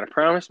something? But you got to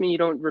promise me you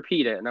don't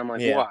repeat it. And I'm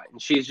like, what?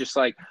 And she's just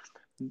like,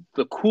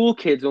 the cool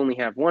kids only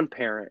have one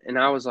parent. And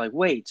I was like,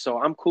 wait,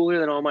 so I'm cooler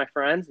than all my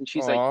friends? And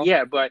she's like,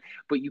 yeah, but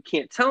you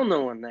can't tell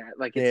no one that.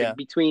 Like, it's a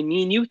between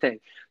me and you thing.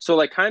 So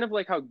like, kind of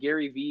like how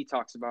Gary Vee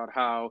talks about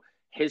how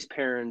his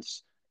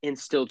parents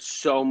instilled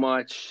so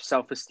much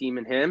self-esteem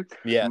in him.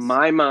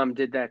 My mom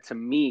did that to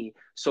me,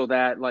 so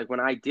that like when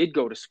I did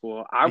go to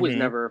school, I was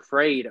never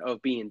afraid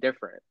of being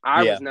different.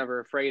 I was never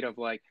afraid of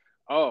like,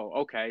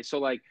 oh, okay. So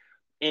like,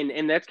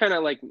 and that's kind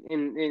of like,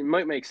 and it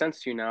might make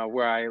sense to you now,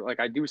 where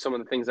I do some of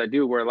the things I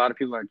do, where a lot of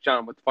people are like,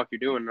 John, what the fuck you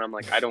doing? And I'm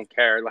like, I don't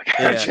care. Like,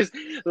 I just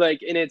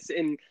like, and it's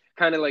in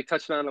kind of like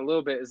touching on a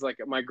little bit is like,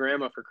 my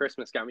grandma for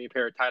Christmas got me a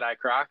pair of tie-dye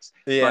Crocs.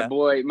 My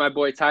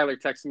boy Tyler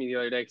texted me the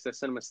other day because I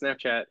sent him a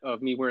Snapchat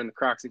of me wearing the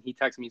Crocs, and he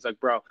texted me, he's like,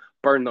 bro,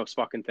 burn those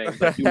fucking things.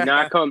 Like, do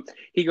not come.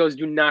 He goes,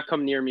 do not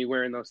come near me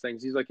wearing those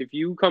things. He's like, if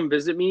you come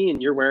visit me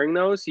and you're wearing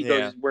those, he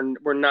goes,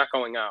 we're not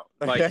going out.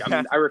 Like,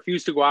 I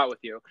refuse to go out with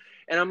you.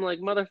 And I'm like,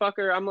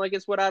 motherfucker, I'm like,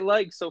 it's what I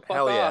like, so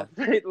fuck off.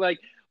 Like,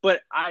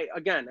 but I,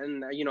 again,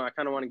 and you know, I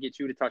kind of want to get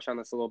you to touch on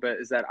this a little bit,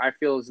 is that I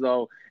feel as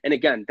though, and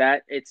again,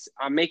 that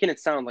I'm making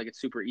it sound like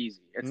it's super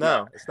easy. It's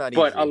not easy.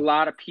 But a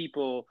lot of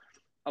people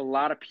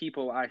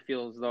I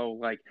feel as though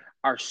like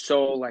are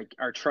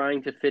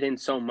trying to fit in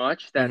so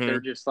much that they're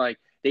just like,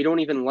 they don't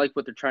even like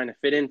what they're trying to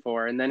fit in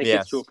for. And then it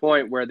gets to a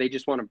point where they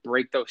just want to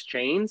break those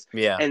chains.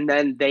 And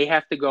then they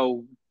have to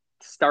go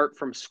start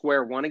from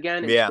square one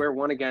again, and square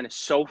one again is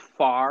so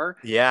far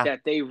that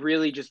they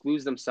really just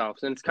lose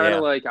themselves. And it's kind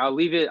of like, I'll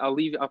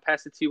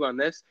pass it to you on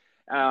this.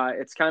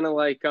 It's kind of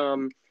like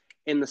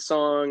in the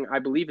song, I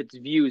believe it's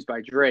Views by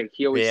Drake,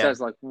 he always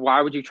says like,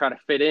 why would you try to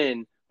fit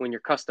in when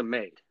you're custom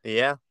made?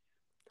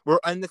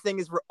 And the thing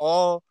is, we're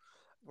all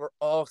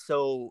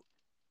so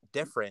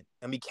different,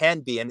 and we can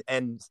be,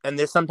 and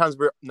there's sometimes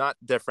we're not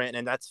different,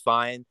 and that's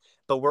fine,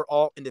 but we're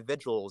all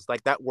individuals.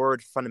 Like, that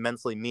word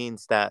fundamentally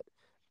means that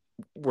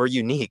we're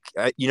unique.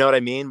 You know what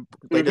I mean?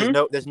 Like,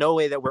 there's no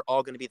way that we're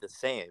all going to be the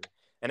same.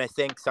 And I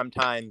think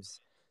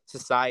sometimes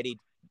society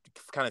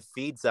kind of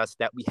feeds us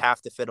that we have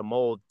to fit a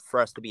mold for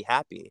us to be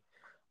happy.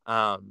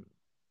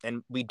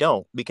 And we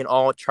don't. We can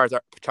all chart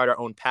our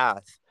own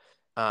path.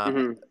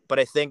 But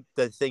I think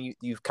the thing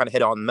you've kind of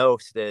hit on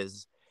most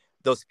is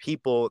those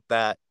people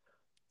that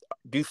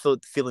do feel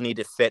the need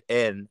to fit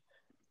in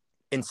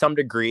some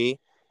degree.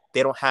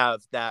 They don't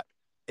have that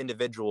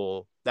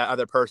individual, that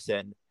other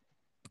person,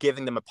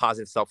 giving them a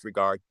positive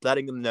self-regard,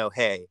 letting them know,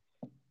 hey,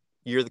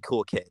 you're the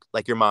cool kid,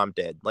 like your mom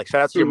did. Like,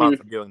 shout out to your mom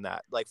for doing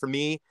that. Like, for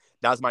me,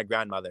 that was my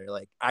grandmother.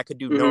 Like, I could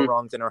do no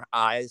wrongs in her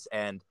eyes,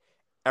 and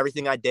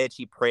everything I did,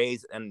 she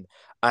praised. And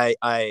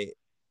if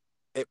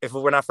it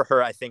were not for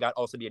her, I think I'd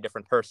also be a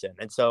different person.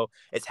 And so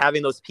it's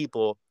having those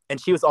people,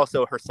 and she was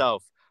also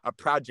herself a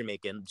proud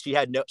Jamaican.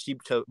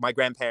 So my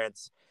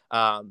grandparents,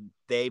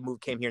 they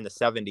came here in the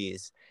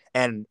 70s,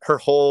 and her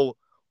whole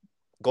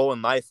goal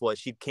in life was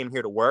she came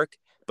here to work,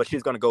 but she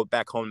was going to go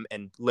back home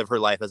and live her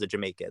life as a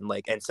Jamaican.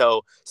 Like, and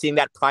so seeing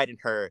that pride in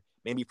her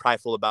made me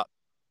prideful about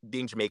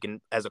being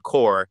Jamaican as a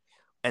core,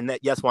 and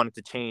that yes, wanted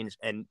to change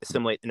and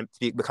assimilate and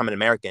become an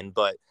American.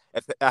 But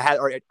if I had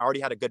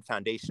already had a good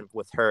foundation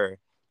with her,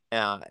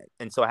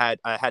 and so I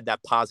had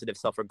that positive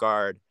self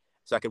regard,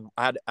 so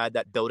I had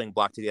that building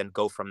block to then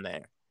go from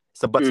there.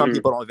 So, but some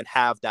people don't even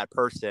have that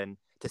person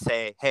to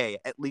say, hey,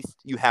 at least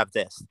you have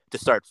this to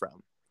start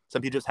from.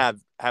 Some people just have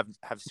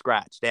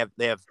scratch. They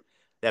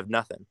have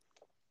nothing.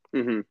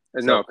 So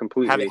no,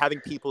 completely.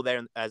 Having people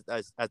there as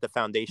the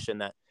foundation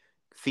that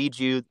feed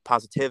you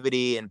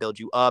positivity and build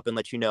you up and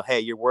let you know, hey,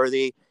 you're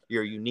worthy,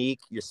 you're unique,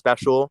 you're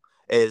special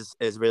is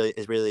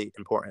really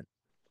important.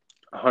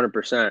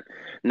 100%.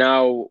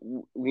 Now,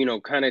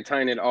 kind of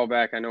tying it all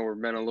back. I know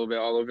we've been a little bit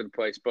all over the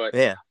place, but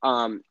yeah.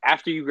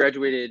 After you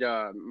graduated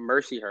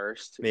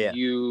Mercyhurst, yeah.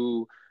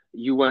 you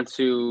went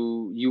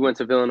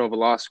to Villanova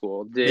Law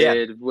School.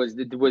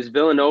 Was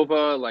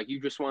Villanova like you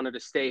just wanted to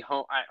stay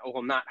home?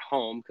 Well, not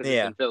home because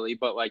it's in Philly,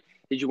 but like,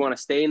 did you want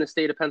to stay in the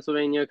state of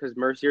Pennsylvania because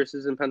Mercyhurst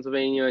is in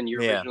Pennsylvania and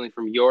you're originally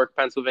from York,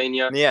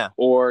 Pennsylvania? Yeah.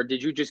 Or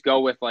did you just go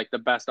with like the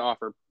best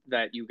offer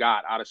that you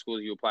got out of school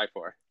you applied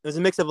for? It was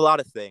a mix of a lot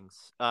of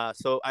things.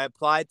 So I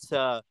applied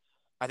to,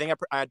 I think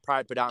I had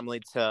applied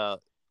predominantly to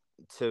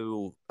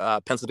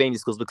Pennsylvania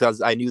schools because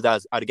I knew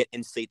that I'd get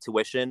in-state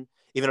tuition,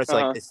 even though it's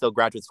like it's still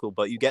graduate school,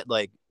 but you get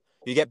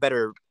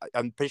better.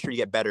 I'm pretty sure you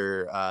get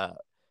better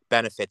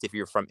benefits if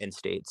you're from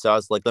in-state. So I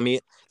was like, let me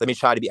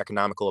try to be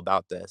economical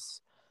about this.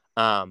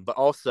 But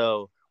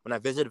also when I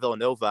visited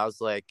Villanova, I was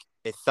like,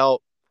 it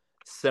felt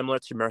similar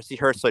to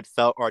Mercyhurst, so it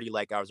felt already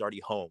like I was already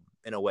home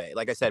in a way.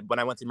 Like I said, when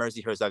I went to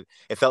Mercyhurst,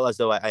 it felt as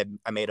though I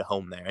made a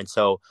home there, and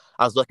so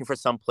I was looking for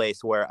some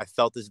place where I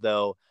felt as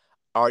though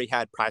I already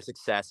had prior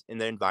success in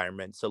the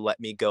environment. So let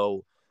me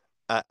go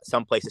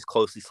some places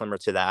closely similar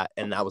to that,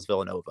 and that was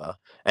Villanova,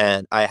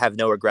 and I have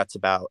no regrets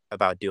about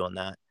doing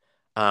that.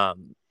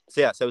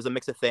 So it was a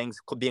mix of things.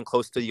 Being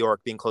close to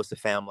York, being close to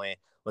family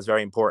was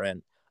very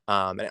important,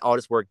 and it all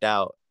just worked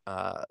out.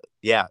 Got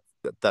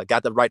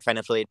the right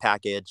financial aid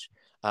package.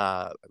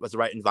 Was the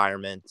right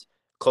environment,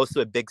 close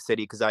to a big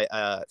city because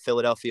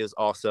Philadelphia is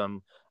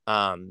awesome,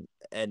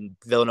 and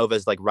Villanova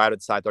is like right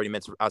outside, 30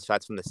 minutes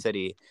outside from the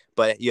city,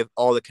 but you have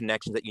all the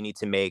connections that you need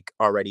to make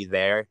already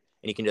there,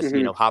 and you can just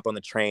hop on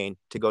the train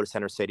to go to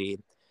Center City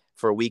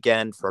for a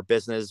weekend, for a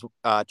business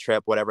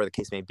trip, whatever the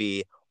case may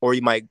be, or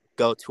you might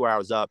go 2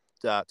 hours up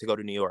to go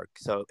to New York.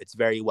 So it's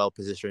very well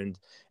positioned,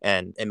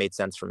 and it made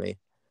sense for me.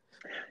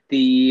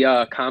 The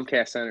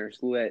Comcast Center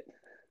is lit.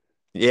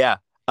 Yeah.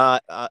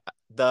 Have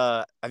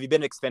you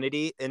been to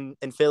Xfinity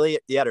in Philly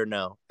yet or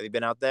no? Have you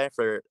been out there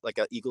for like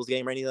an Eagles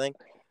game or anything?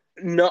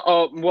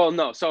 No. Well,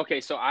 no. So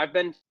I've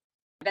been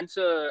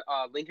to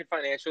Lincoln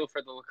Financial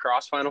for the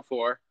lacrosse Final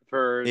Four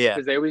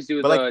because they always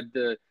do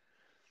the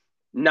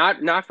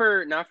not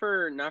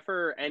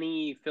for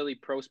any Philly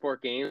pro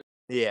sport game.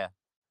 Yeah.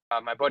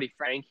 My buddy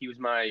Frank, he was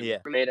my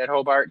roommate at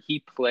Hobart.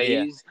 He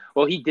plays. Yeah.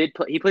 Well,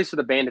 he plays for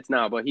the Bandits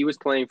now, but he was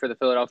playing for the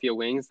Philadelphia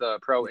Wings, the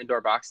pro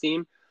indoor box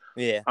team.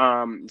 Yeah.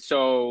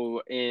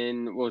 So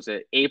in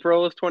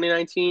April of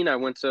 2019, I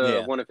went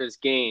to one of his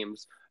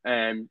games,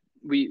 and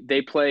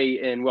they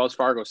play in Wells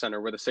Fargo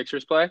Center where the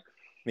Sixers play.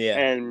 Yeah.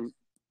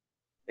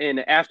 And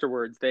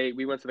afterwards,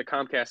 we went to the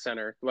Comcast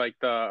Center, like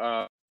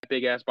the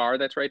big ass bar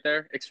that's right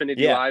there,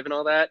 Xfinity Live and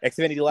all that.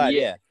 Xfinity Live,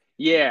 yeah.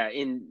 Yeah,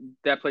 and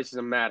that place is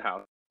a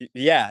madhouse.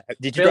 Yeah.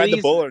 Did you ride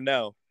the bull or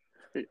no?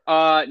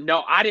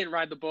 No, I didn't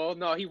ride the bull.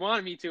 No, he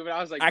wanted me to, but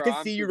I was like, I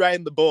can see you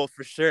riding the bull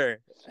for sure.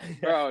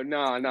 Bro,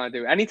 no,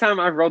 dude. Anytime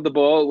I've rode the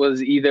bull, it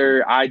was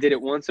either I did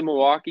it once in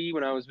Milwaukee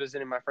when I was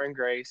visiting my friend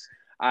Grace.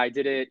 I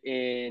did it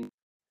in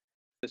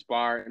this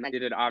bar, and I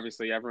did it,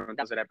 obviously, everyone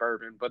does it at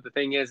Bourbon. But the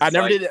thing is, I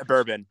never did it at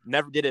Bourbon.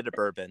 Never did it at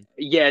Bourbon.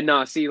 Yeah,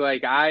 no, see,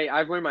 like,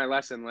 I've learned my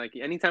lesson. Like,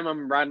 anytime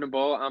I'm riding a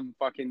bull, I'm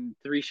fucking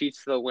 3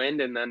 sheets to the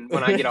wind, and then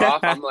when I get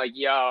off, I'm like,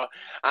 yo,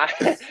 I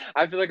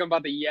feel like I'm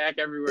about to yak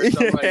everywhere.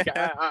 So I'm like,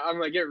 I'm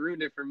like, it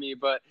ruined it for me.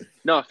 But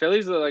no,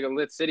 Philly's like a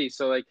lit city.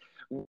 So like,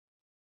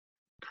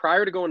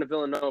 prior to going to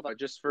Villanova,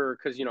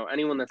 because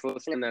anyone that's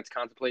listening that's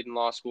contemplating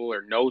law school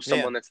or knows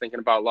someone that's thinking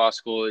about law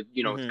school,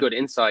 it's good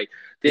insight.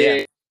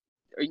 Did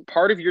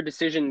part of your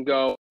decision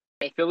go,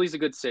 hey, Philly's a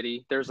good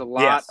city. There's a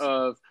lot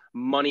of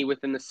money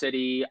within the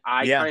city.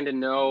 I kind of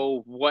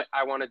know what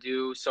I want to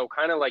do. So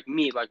kind of like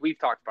me, like we've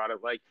talked about it.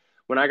 Like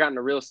when I got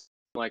into real estate,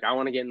 like I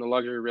want to get into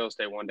luxury real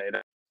estate one day.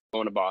 That's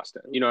going to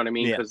Boston. You know what I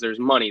mean? Because there's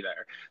money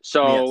there.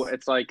 So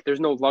it's like there's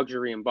no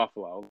luxury in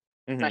Buffalo.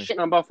 Not shitting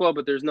on Buffalo,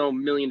 but there's no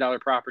 $1 million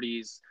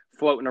properties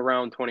floating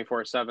around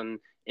 24/7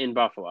 in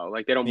Buffalo.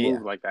 Like they don't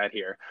move like that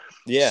here.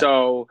 Yeah.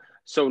 So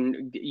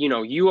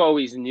you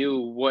always knew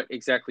what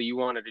exactly you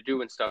wanted to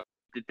do and stuff.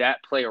 Did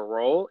that play a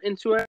role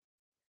into it?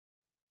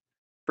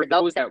 For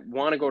those that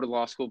want to go to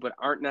law school but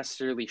aren't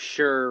necessarily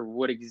sure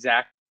what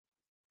exactly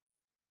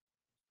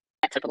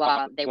type of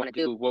law they want to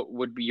do, what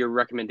would be your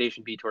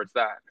recommendation be towards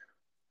that?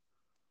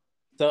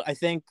 So I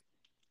think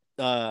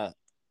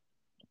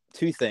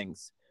two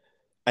things.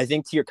 I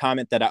think to your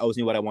comment that I always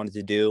knew what I wanted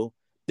to do,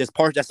 that's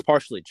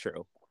partially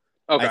true.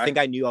 Okay. I think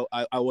I knew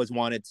I always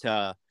wanted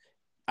to.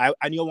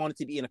 I knew I wanted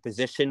to be in a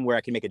position where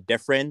I can make a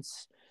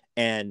difference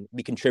and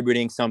be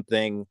contributing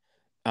something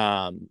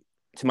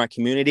to my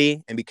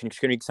community and be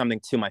contributing something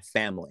to my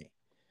family.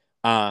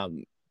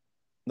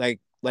 Like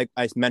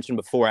I mentioned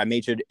before, I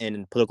majored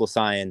in political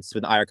science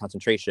with an IR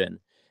concentration,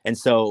 and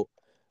so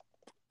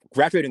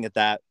graduating at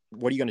that,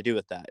 what are you going to do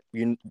with that?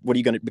 What are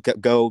you going to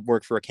go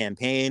work for a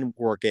campaign,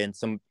 work in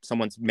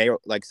someone's mayor,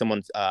 like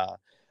someone's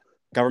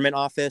government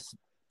office?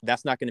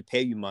 That's not going to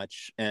pay you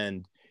much,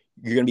 and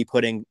you're going to be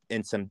putting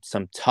in some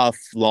tough,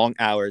 long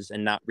hours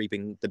and not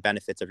reaping the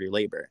benefits of your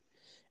labor.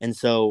 And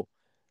so,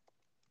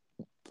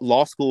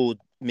 law school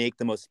made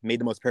the most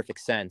perfect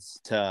sense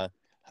to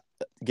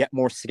get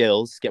more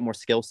skills, get more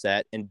skill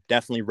set, and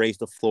definitely raise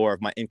the floor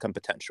of my income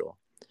potential.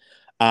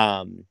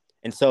 And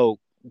so,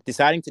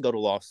 deciding to go to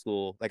law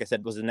school, like I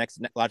said, was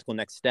the logical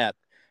next step.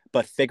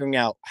 But figuring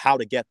out how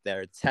to get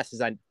there, test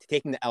design,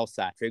 taking the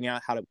LSAT, figuring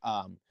out how to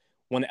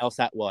when the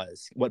LSAT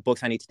was, what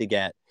books I needed to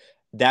get.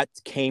 That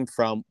came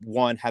from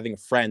one, having a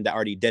friend that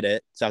already did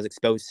it, so I was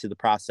exposed to the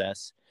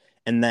process,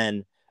 and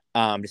then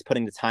just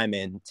putting the time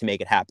in to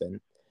make it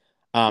happen.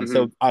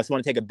 So I just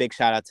want to take a big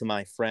shout out to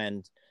my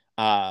friend,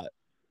 one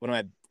of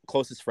my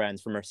closest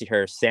friends from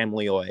Mercyhurst, Sam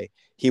Leoy.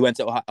 He went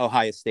to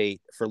Ohio State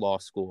for law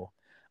school,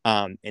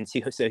 and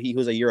so he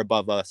was a year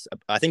above us.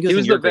 I think he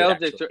was the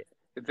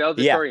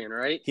valedictorian,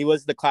 right? He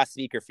was the class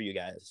speaker for you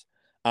guys.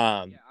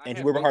 And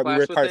we were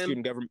part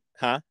student government,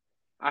 huh?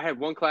 I had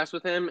one class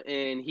with him,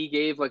 and he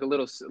gave like a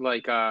little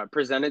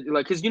presented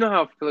like, because you know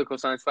how political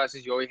science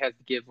classes you always have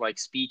to give like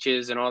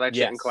speeches and all that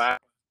shit in class.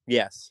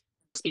 Yes.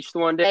 Speech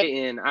one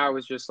day, and I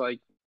was just like,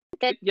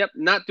 okay, yep,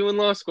 not doing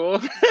law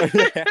school.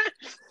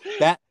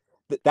 That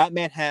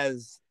man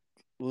has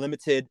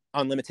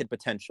unlimited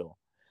potential.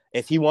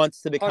 If he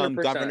wants to become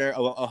 100%. Governor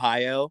of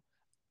Ohio,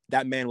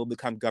 that man will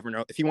become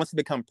governor. If he wants to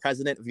become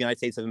president of the United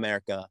States of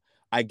America,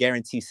 I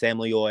guarantee Sam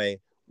Leoy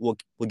will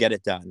get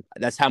it done.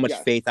 That's how much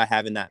faith I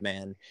have in that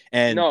man.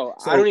 And no,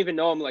 so, I don't even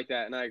know him like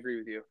that, and I agree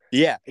with you.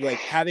 Yeah,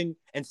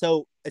 and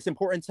so it's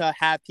important to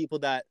have people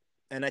that,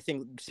 and I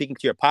think speaking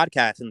to your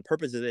podcast, and the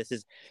purpose of this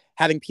is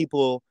having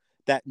people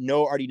that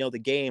already know the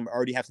game,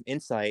 already have some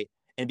insight,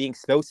 and being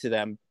exposed to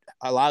them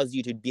allows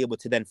you to be able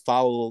to then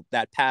follow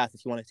that path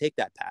if you want to take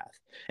that path.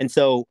 And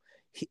so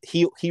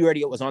he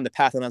already was on the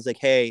path, and I was like,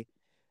 hey,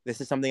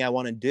 this is something I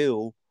want to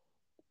do.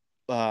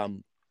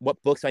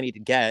 What books do I need to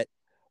get?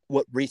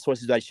 What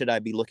resources should I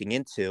be looking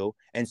into?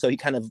 And so he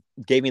kind of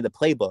gave me the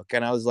playbook,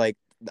 and I was like,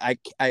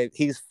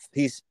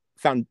 he's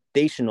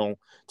foundational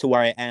to where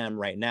I am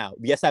right now.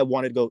 Yes, I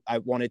wanted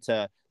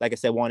to, like I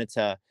said,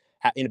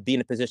 be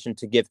in a position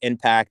to give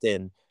impact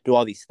and do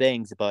all these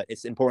things, but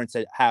it's important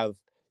to have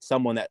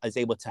someone that is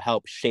able to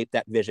help shape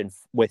that vision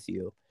with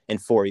you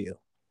and for you.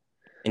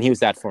 And he was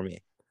that for me.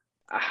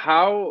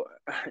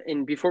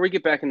 And before we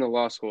get back into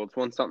law school,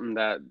 it's something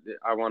that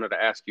I wanted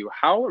to ask you.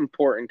 How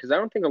important, because I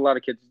don't think a lot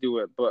of kids do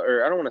it,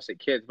 or I don't want to say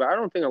kids, but I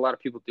don't think a lot of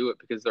people do it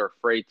because they're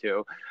afraid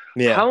to.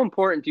 Yeah. How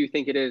important do you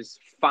think it is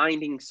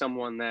finding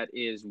someone that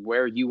is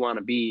where you want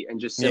to be and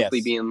just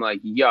simply being like,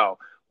 yo,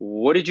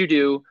 what did you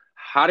do?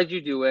 How did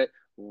you do it?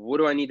 What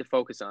do I need to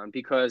focus on?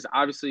 Because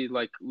obviously,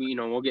 like,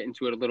 we'll get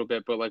into it a little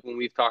bit, but like when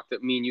we've talked,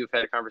 me and you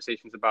have had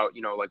conversations about,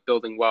 like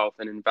building wealth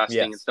and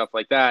investing and stuff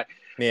like that.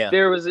 Yeah.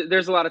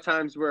 There's a lot of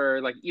times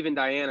where like even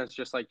Diana's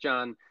just like,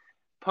 John,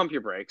 pump your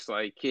brakes,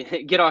 like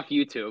get off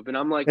YouTube. And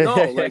I'm like, no,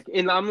 like,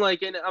 and I'm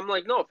like,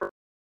 no,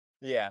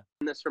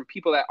 this from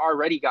people that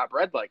already got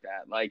bred like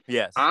that. Like,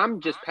 I'm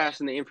just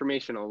passing the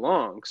information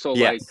along. So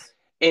like,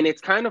 and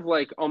it's kind of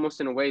like almost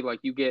in a way, like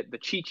you get the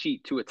cheat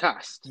sheet to a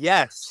test.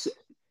 Yes.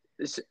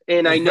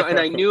 And I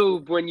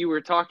knew when you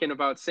were talking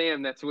about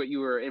Sam, that's what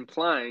you were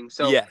implying.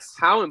 So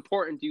how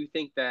important do you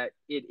think that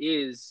it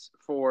is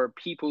for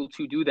people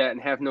to do that and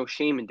have no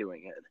shame in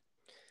doing it?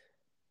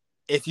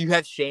 If you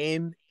have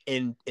shame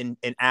in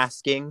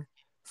asking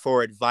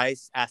for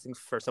advice, asking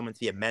for someone to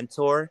be a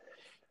mentor,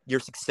 your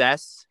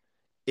success,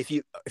 if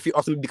you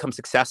also become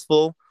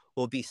successful,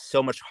 will be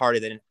so much harder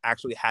than it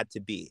actually had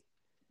to be.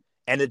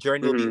 And the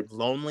journey will be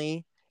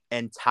lonely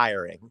and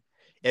tiring.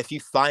 If you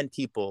find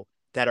people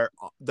that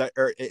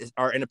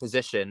are in a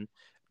position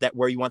that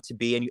where you want to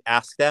be, and you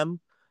ask them,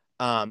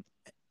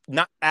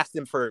 not ask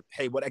them for,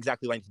 hey, what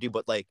exactly do I need to do,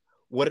 but like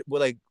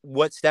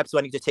what steps do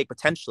I need to take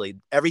potentially?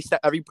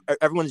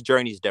 Everyone's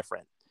journey is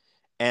different,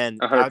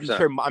 and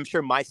 100%. I'm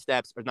sure my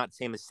steps are not the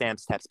same as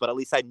Sam's steps, but at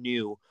least I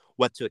knew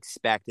what to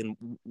expect and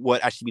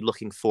what I should be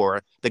looking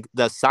for,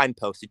 the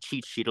signpost, the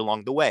cheat sheet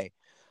along the way.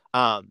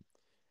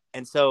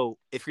 And so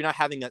if you're not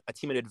having a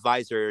team of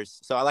advisors,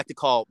 so I like to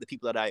call the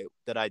people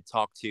that I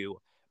talk to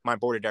my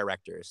board of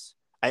directors.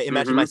 I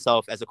imagine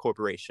myself as a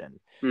corporation.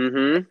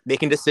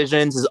 Making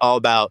decisions is all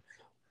about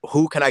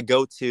who can I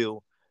go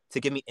to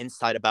give me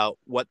insight about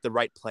what the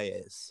right play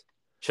is.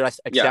 Should I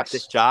accept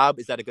this job?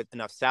 Is that a good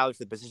enough salary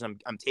for the position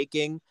I'm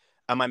taking?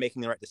 Am I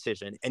making the right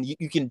decision? And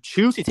you can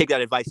choose to take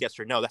that advice, yes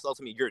or no. That's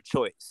ultimately your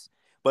choice.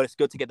 But it's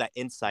good to get that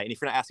insight. And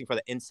if you're not asking for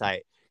the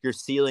insight, you're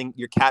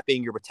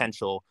capping your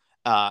potential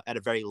at a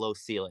very low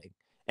ceiling.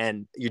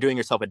 And you're doing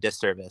yourself a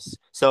disservice.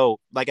 So,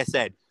 like I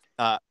said,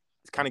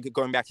 it's kind of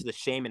going back to the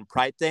shame and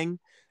pride thing.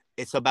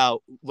 It's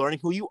about learning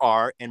who you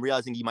are and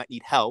realizing you might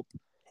need help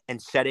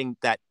and shedding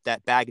that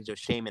baggage of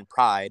shame and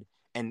pride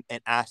and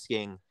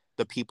asking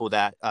the people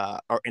that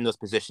are in those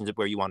positions of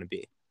where you want to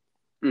be.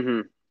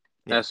 Mm-hmm.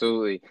 Yeah.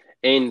 Absolutely.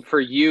 And for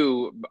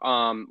you,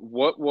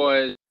 what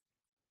was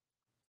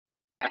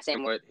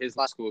what his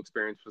law school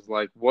experience was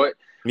like? What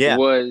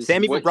was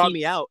Sam even brought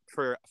me out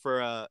for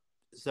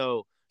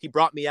so he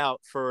brought me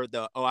out for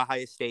the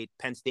Ohio State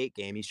Penn State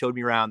game. He showed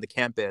me around the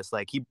campus.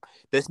 Like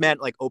this man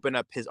like opened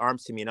up his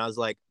arms to me, and I was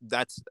like,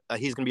 that's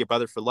he's gonna be a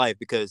brother for life,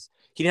 because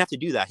he didn't have to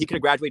do that. He could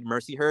have graduated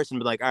Mercyhurst and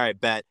be like, all right,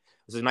 bet. It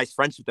was a nice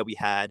friendship that we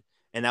had,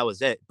 and that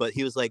was it. But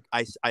he was like,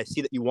 I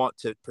see that you want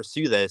to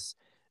pursue this.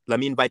 Let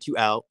me invite you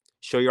out,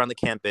 show you around the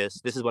campus.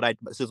 This is what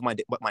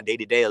my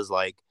day-to-day is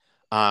like.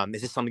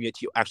 Is this something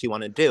that you actually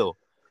want to do?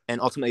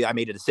 And ultimately, I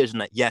made a decision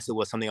that, yes, it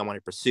was something I wanted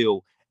to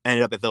pursue.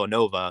 Ended up at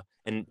Villanova,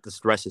 and the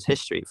rest is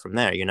history from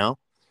there, you know?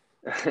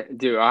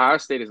 Dude, Ohio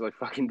State is like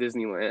fucking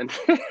Disneyland.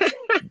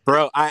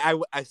 Bro,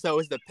 so it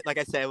was like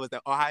I said, it was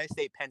the Ohio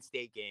State Penn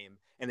State game.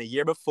 And the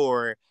year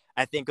before,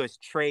 I think it was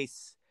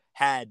Trace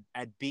had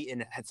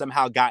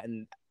somehow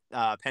gotten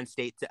Penn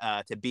State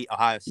to beat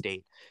Ohio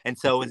State. And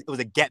so it was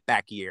a get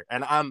back year.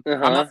 And I'm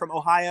not from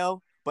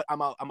Ohio, but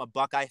I'm a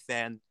Buckeye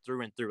fan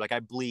through and through. Like I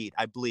bleed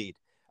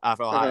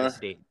for Ohio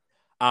State.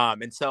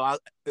 And so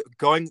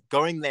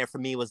going there for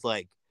me was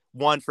like,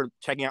 one, for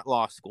checking out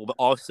law school, but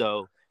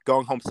also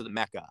going home to the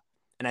Mecca.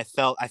 And I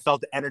felt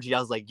the energy.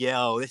 I was like,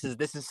 yo, this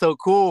is so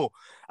cool.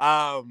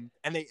 And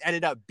they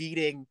ended up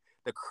beating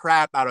the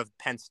crap out of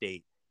Penn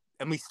State.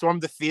 And we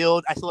stormed the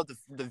field. I still have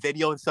the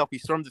video and stuff. We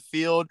stormed the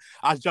field.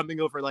 I was jumping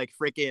over like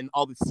freaking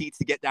all the seats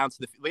to get down to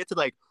the field. We had to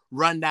like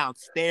run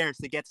downstairs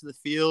to get to the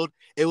field.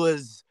 It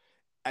was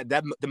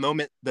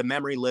the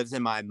memory lives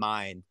in my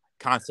mind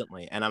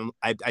constantly. And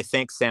I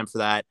thank Sam for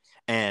that.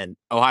 And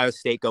Ohio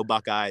State, go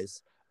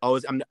Buckeyes.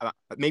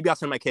 Maybe I'll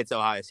send my kids to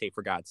Ohio State,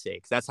 for God's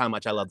sakes. That's how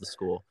much I love the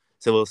school.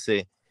 So we'll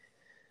see.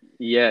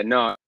 Yeah,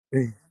 no.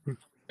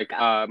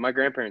 Like my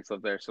grandparents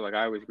lived there, so like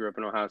I always grew up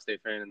an Ohio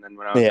State fan. And then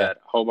when I was at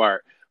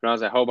Hobart,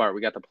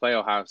 we got to play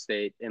Ohio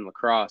State in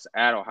lacrosse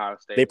at Ohio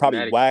State. They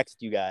probably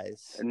waxed you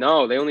guys.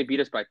 No, they only beat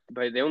us by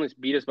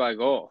a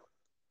goal.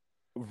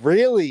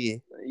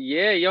 Really?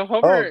 Yeah, yo,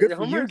 Hobart. Oh, good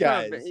for you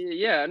guys.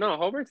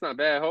 Hobart's not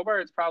bad.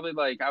 Hobart's probably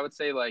like, I would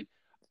say like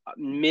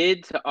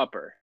mid to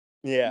upper.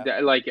 Yeah.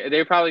 Like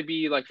they'd probably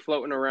be like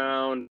floating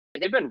around.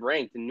 They've been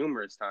ranked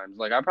numerous times.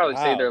 Like I'd probably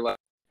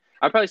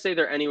say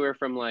they're anywhere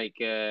from like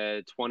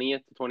 20th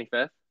to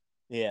 25th.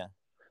 Yeah.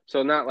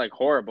 So not like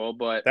horrible,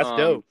 but that's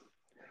dope.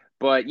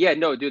 But yeah,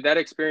 no, dude, that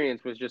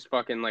experience was just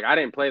fucking like, I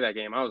didn't play that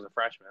game. I was a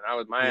freshman.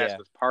 My ass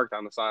was parked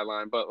on the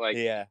sideline, but like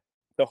the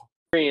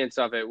experience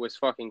of it was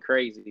fucking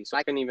crazy. So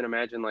I couldn't even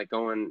imagine like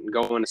going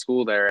to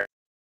school there,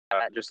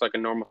 just like a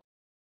normal.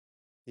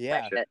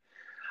 Yeah.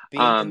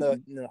 Being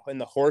in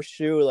the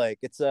horseshoe, like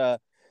it's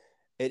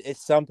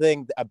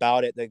something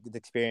about it, the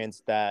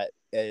experience that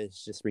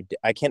is just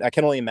ridiculous. I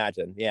can only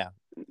imagine. Yeah,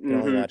 I can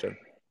only imagine.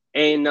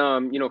 And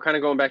kind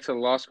of going back to the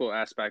law school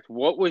aspect,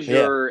 what was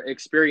your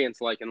experience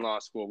like in law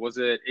school? Was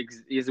it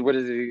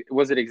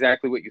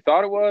exactly what you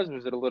thought it was?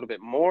 Was it a little bit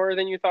more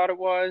than you thought it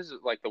was?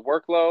 Like the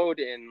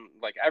workload and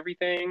like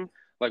everything,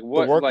 like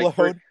what? The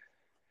workload?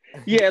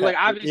 Like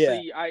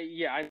obviously,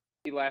 I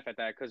laugh at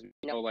that because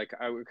like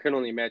I can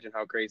only imagine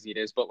how crazy it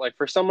is. But like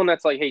for someone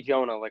that's like, hey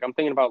Jonah, like I'm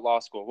thinking about law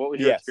school. What was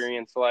your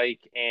experience like,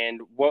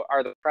 and what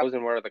are the pros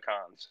and what are the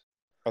cons?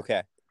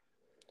 Okay,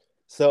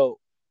 so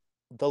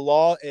the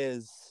law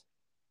is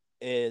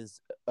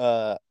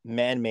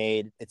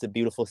man-made. It's a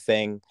beautiful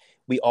thing.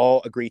 We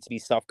all agree to be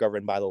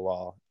self-governed by the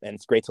law, and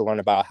it's great to learn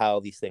about how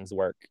these things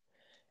work.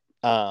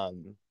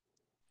 And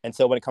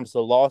so when it comes to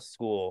law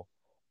school,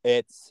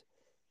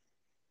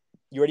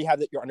 you already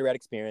have your undergrad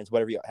experience,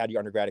 whatever you had your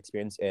undergrad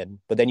experience in,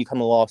 but then you come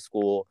to law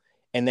school,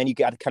 and then you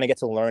got to kind of get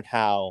to learn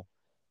how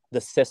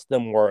the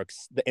system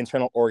works, the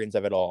internal organs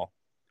of it all,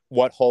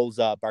 what holds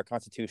up our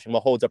Constitution,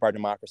 what holds up our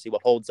democracy,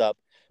 what holds up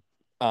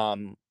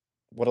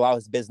what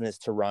allows businesses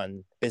to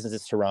run,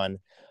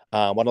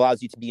 what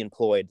allows you to be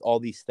employed, all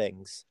these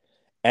things.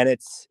 And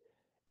it's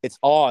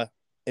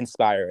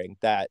awe-inspiring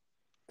that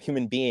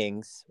human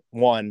beings,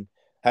 one,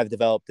 have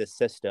developed this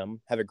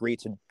system, have agreed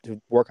to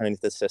work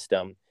underneath this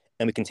system,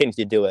 and we continue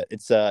to do it.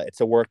 It's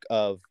a work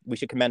of, we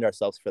should commend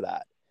ourselves for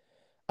that.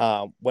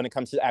 When it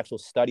comes to the actual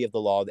study of the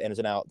law, the ins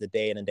and outs, the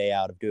day in and day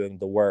out of doing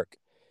the work,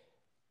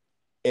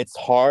 it's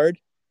hard,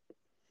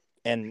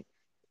 and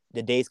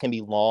the days can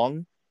be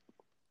long.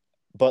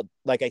 But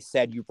like I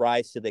said, you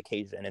rise to the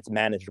occasion. It's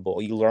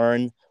manageable. You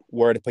learn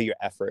where to put your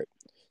effort.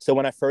 So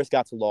when I first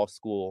got to law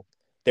school,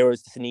 there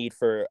was this need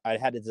for, I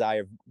had a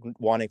desire of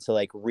wanting to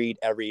like read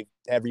every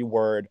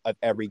word of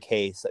every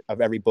case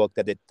of every book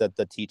that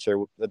the teacher,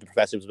 that the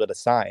professors would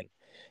assign.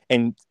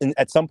 And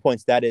at some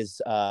points that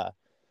is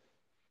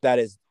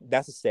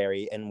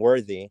necessary and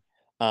worthy.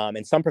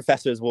 And some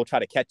professors will try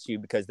to catch you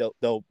because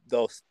they'll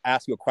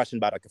ask you a question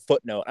about like a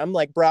footnote. I'm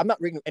like, bro, I'm not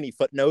reading any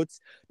footnotes.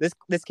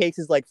 This case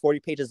is like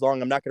 40 pages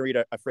long. I'm not going to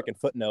read a freaking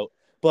footnote.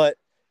 But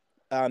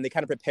they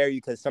kind of prepare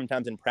you because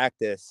sometimes in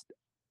practice,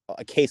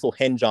 a case will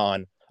hinge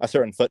on a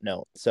certain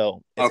footnote.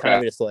 So it's kind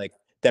of just like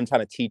them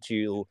trying to teach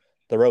you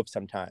the ropes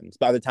sometimes.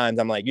 But other times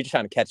I'm like, you're just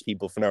trying to catch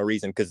people for no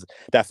reason because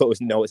that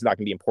footnote is not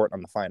going to be important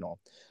on the final.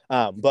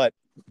 But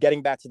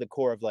getting back to the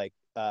core of like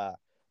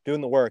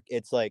doing the work,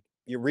 it's like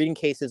you're reading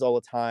cases all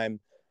the time.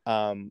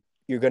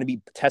 You're going to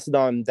be tested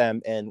on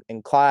them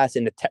in class,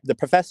 and the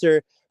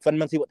professor,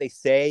 fundamentally what they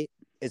say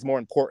is more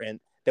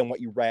important than what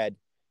you read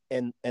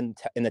in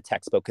the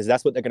textbook, because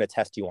that's what they're going to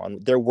test you on.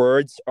 Their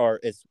words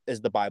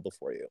is the Bible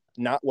for you,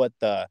 not what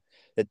the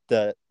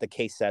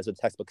case says or the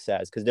textbook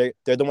says, because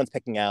they're the ones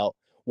picking out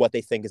what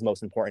they think is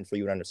most important for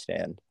you to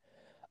understand.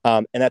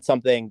 And that's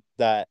something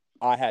that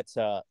I had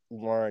to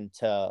learn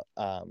to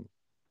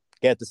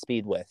get up to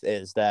speed with,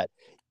 is that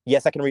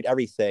yes, I can read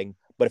everything,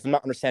 but if I'm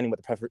not understanding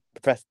what the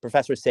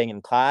professor is saying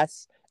in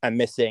class, I'm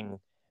missing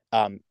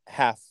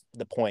half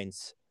the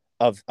points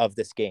of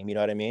this game. You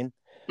know what I mean?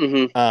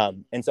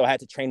 Mm-hmm. And so I had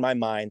to train my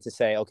mind to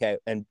say, okay,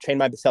 and train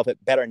myself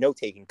at better note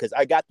taking, because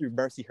I got through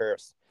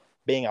Mercyhurst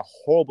being a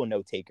horrible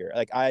note taker.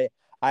 Like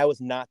I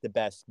was not the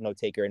best note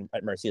taker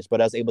at Mercyhurst,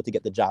 but I was able to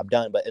get the job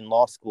done. But in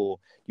law school,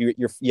 you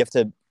have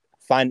to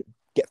find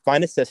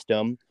a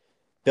system,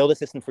 build a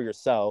system for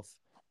yourself,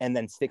 and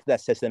then stick to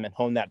that system and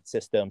hone that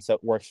system so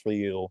it works for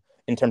you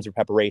in terms of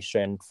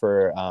preparation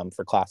for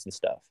class and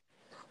stuff.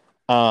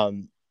 But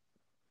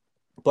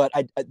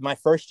the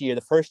first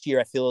year,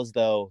 I feel as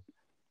though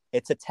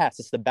it's a test.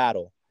 It's the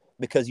battle,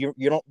 because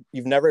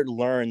you've never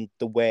learned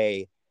the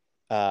way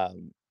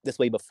this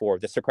way before,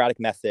 the Socratic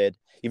method.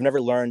 You've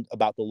never learned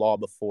about the law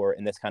before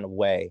in this kind of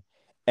way,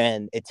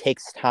 and it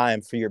takes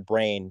time for your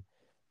brain,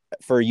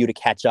 for you to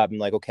catch up and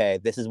like, okay,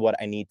 this is what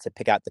I need to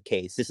pick out the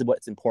case. This is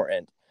what's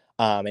important,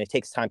 and it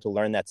takes time to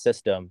learn that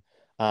system.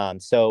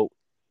 So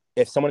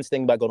if someone's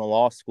thinking about going to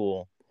law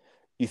school,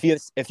 if you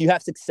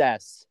have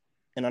success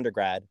in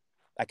undergrad,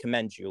 I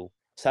commend you.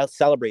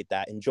 Celebrate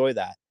that, enjoy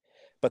that,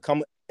 but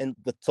come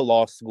to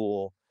law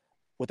school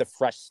with a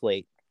fresh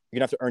slate. You're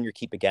gonna have to earn your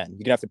keep again.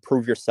 You're gonna have to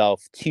prove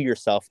yourself to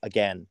yourself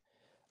again.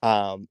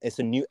 It's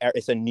a new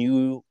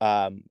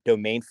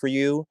domain for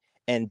you,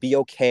 and be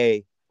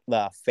okay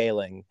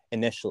failing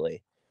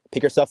initially.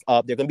 Pick yourself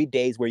up. There are gonna be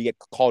days where you get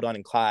called on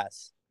in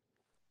class,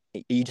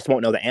 you just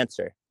won't know the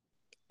answer,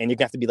 and you're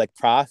gonna have to be like,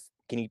 "Prof,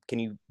 can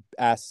you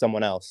ask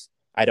someone else?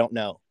 I don't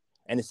know."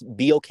 And it's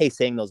be okay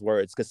saying those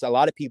words, because a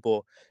lot of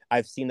people,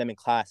 I've seen them in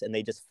class and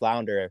they just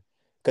flounder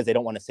because they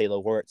don't want to say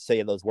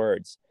those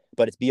words.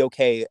 But it's be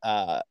okay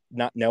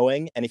not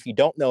knowing. And if you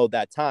don't know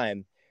that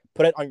time,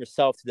 put it on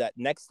yourself so that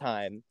next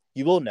time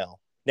you will know.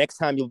 Next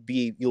time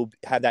you'll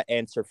have that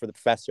answer for the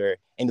professor,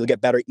 and you'll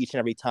get better each and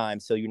every time.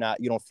 So you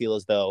don't feel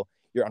as though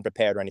you're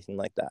unprepared or anything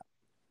like that.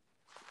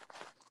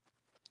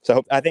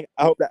 So I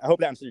hope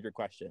that answered your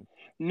question.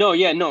 No,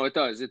 yeah, no, it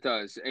does.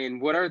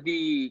 And what are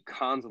the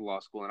cons of law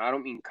school? And I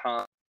don't mean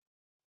cons.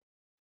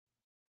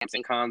 I'm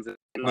saying cons, and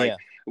like I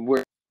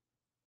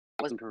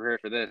wasn't prepared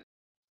for this.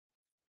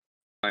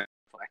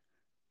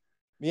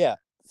 Yeah,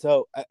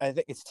 so I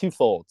think it's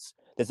twofold.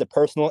 There's a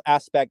personal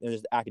aspect and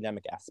there's the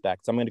academic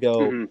aspect. So I'm going to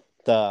go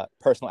the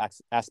personal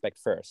aspect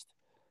first.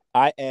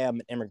 I am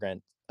an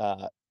immigrant.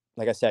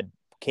 Like I said,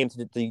 came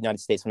to the United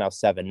States when I was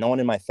 7. No one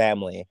in my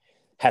family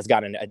has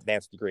gotten an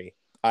advanced degree.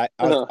 I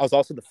was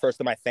also the first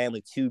in my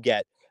family to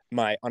get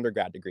my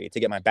undergrad degree, to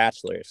get my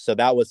bachelor's. So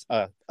that was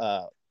an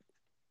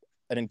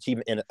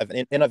achievement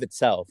in of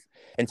itself.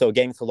 And so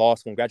getting to law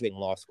school and graduating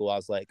law school, I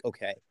was like,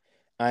 okay,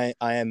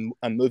 I'm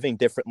moving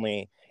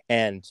differently.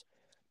 And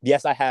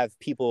yes, I have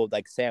people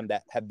like Sam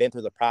that have been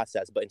through the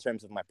process, but in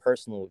terms of my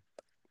personal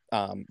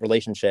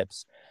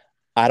relationships,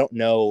 I don't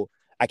know.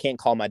 I can't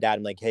call my dad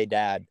and like, hey,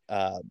 Dad,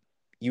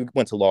 you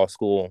went to law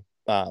school.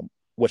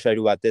 What should I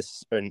do about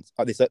this and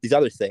these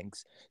other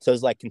things? So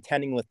it's like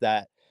contending with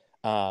that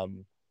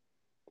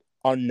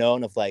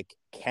unknown of like,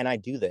 can I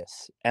do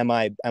this? Am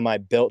I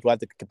built? Do I have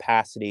the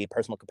capacity,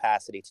 personal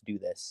capacity to do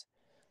this?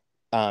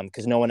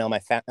 Because no one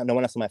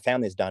else in my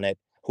family has done it.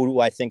 Who do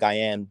I think I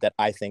am that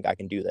I think I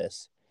can do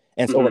this?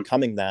 And it's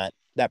overcoming that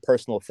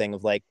personal thing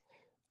of like,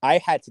 I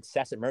had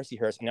success at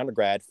Mercyhurst in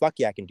undergrad. Fuck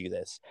yeah, I can do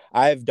this.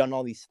 I've done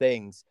all these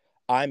things.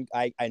 I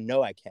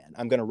know I can.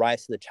 I'm going to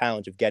rise to the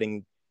challenge of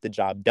getting the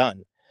job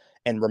done,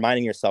 and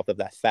reminding yourself of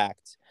that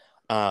fact.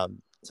 So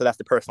that's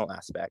the personal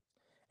aspect.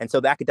 And so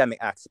the academic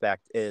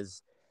aspect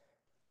is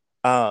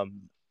that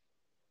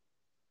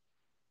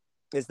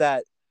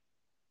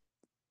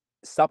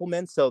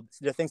supplements. So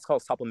there are things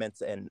called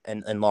supplements in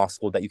law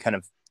school that you kind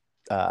of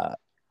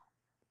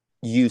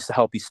use to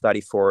help you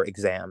study for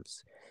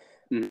exams.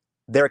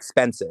 They're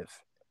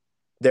expensive.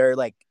 They're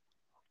like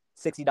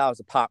 $60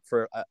 a pop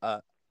for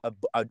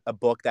a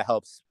book that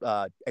helps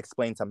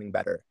explain something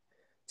better.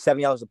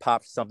 $70 a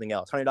pop for something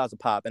else, $100 a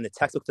pop, and the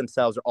textbooks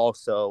themselves are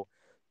also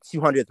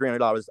 $200,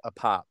 $300 a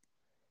pop.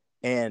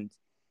 And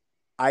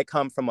I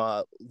come from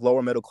a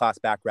lower middle class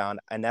background,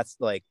 and that's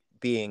like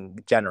being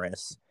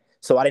generous.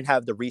 So I didn't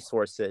have the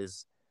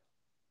resources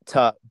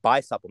to buy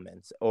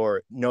supplements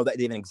or know that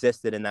they even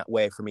existed in that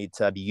way for me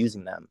to be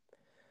using them.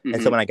 Mm-hmm.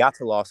 And so when I got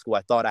to law school,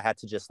 I thought I had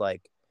to just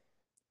like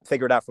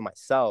figure it out for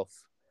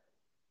myself.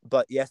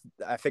 But yes,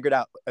 I figured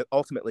out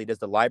ultimately there's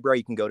the library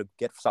you can go to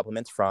get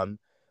supplements from,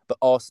 but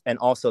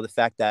also the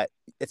fact that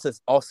it's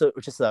just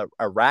a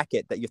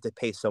racket that you have to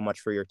pay so much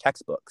for your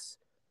textbooks.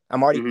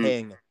 I'm already mm-hmm.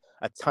 paying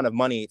a ton of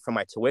money for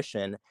my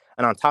tuition,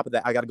 and on top of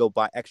that, I got to go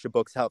buy extra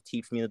books to help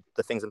teach me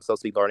the things I'm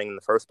supposed to be learning in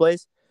the first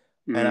place.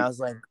 Mm-hmm. And I was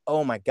like,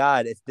 oh my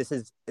God, this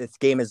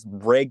game is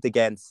rigged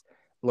against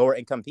lower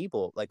income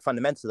people, like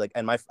fundamentally. Like,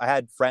 and I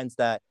had friends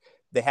that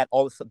they had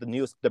all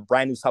the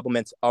brand new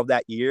supplements of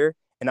that year,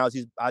 and I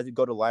would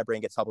go to the library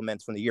and get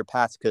supplements from the year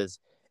past because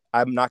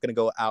I'm not going to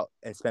go out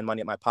and spend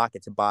money in my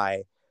pocket to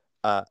buy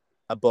a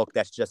book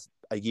that's just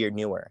a year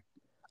newer.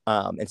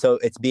 And so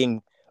it's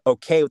being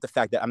okay with the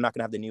fact that I'm not going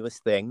to have the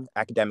newest thing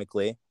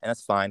academically, and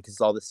that's fine because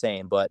it's all the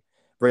same. But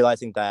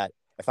realizing that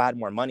if I had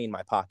more money in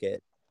my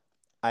pocket,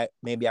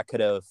 maybe I could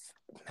have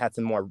had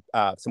some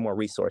more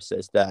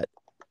resources that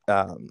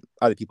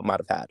other people might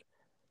have had.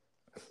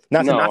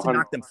 Not to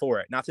knock them for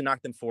it,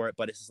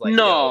 but it's just like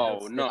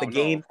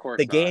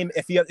the game.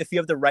 If you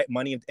have the right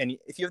money and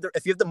if you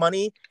have the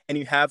money and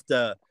you have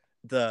the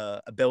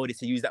ability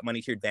to use that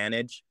money to your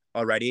advantage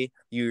already,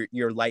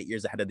 you're light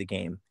years ahead of the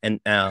game,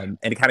 and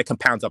it kind of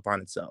compounds up on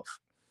itself.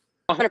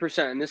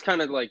 100%. And this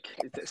kind of like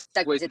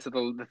segues into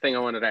the thing I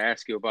wanted to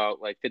ask you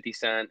about, like 50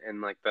 Cent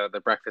and like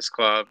the Breakfast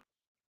Club.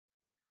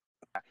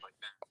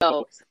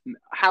 So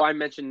how I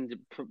mentioned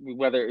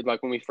whether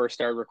like when we first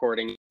started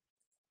recording,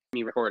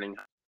 you've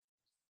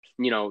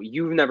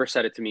never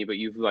said it to me, but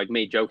you've like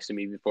made jokes to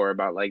me before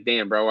about like,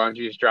 damn, bro, why don't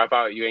you just drop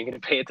out? You ain't gonna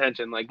pay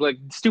attention, like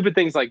stupid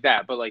things like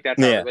that. But like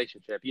that's our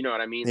relationship, you know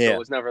what I mean? Yeah. So it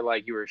was never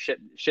like you were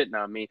shitting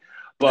on me.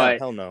 But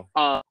hell no.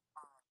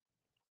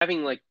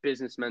 Having like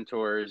business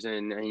mentors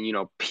and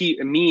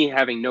me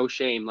having no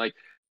shame. Like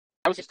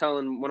I was just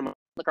telling one of my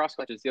lacrosse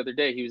coaches the other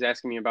day, he was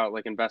asking me about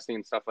like investing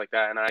and stuff like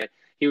that, and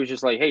he was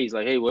just like, hey,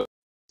 what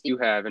do you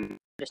have? And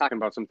just talking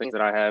about some things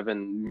that I have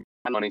and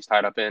my money's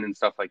tied up in and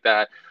stuff like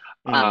that.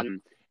 Mm-hmm.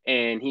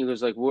 And he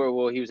was like,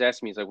 well, he was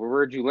asking me, he's like, well,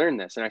 where'd you learn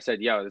this? And I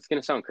said, yo, it's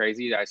going to sound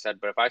crazy. I said,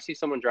 but if I see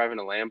someone driving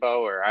a Lambo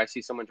or I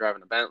see someone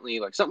driving a Bentley,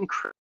 like something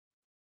crazy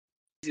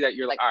that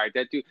you're like, all right,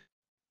 that dude,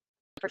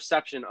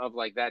 perception of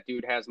like that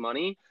dude has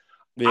money.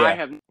 Yeah. I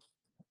have,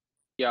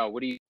 what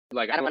do you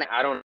like?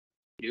 I don't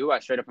do. I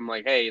straight up, I'm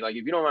like, hey, like,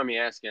 if you don't mind me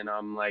asking,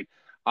 I'm like,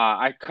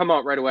 I come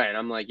out right away and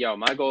I'm like, yo,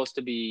 my goal is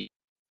to be,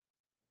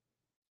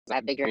 I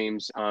have big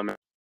dreams. Mm-hmm.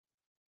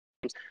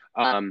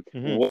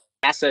 What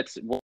assets,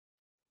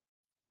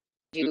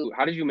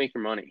 how did you make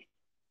your money?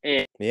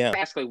 And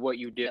ask like what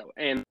you do.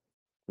 And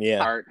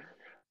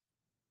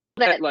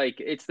that like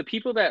it's the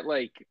people that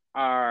like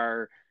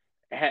have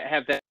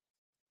that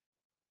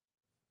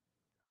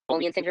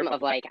Napoleon syndrome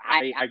of like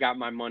I got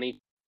my money,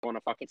 I want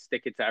to fucking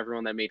stick it to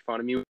everyone that made fun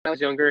of me when I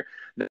was younger.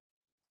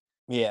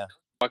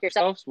 Fuck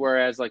yourselves.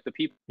 Whereas like the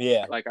people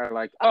like are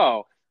like,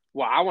 oh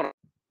well, I want to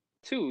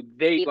too.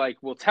 They like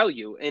will tell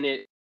you, and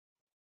it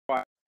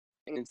that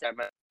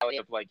mentality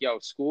of like, yo,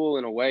 school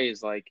in a way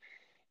is like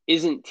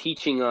isn't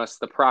teaching us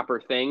the proper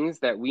things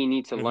that we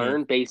need to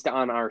learn based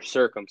on our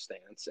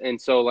circumstance.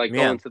 And so like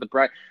going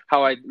to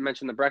how I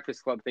mentioned the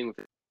Breakfast Club thing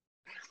with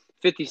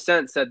 50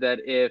 Cent said that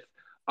if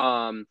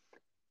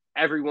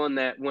everyone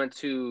that went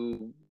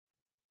to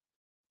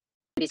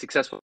be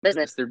successful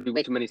business, there'd be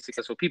way too many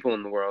successful people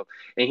in the world.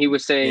 And he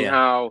was saying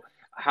how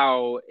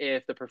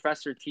if the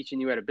professor teaching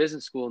you at a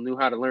business school knew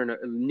how to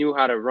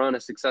run a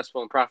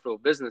successful and profitable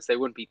business, they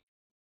wouldn't be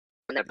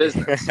in that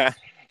business.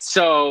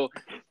 So,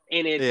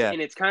 and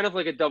it's kind of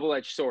like a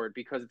double-edged sword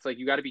because it's like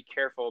you got to be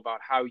careful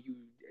about how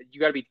you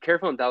got to be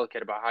careful and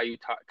delicate about how you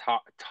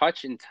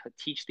touch and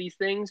teach these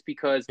things,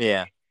 because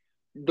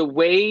the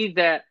way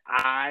that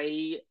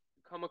I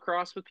come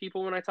across with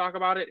people when I talk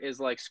about it is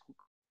like,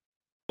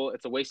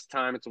 it's a waste of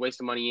time, it's a waste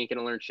of money, you ain't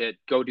gonna learn shit,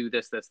 go do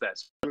this.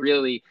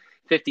 Really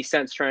 50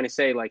 Cent's trying to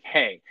say like,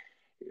 hey,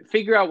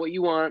 figure out what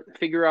you want,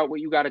 figure out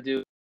what you got to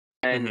do,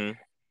 and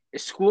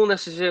school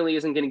necessarily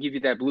isn't going to give you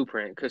that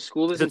blueprint, because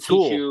school doesn't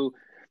teach you.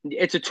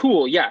 It's a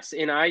tool, yes.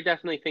 And I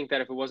definitely think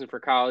that if it wasn't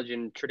for college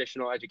and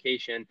traditional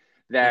education,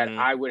 that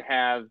I would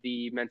have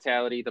the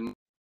mentality,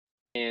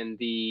 and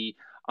the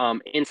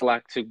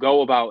intellect to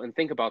go about and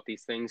think about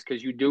these things,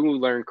 because you do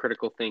learn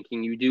critical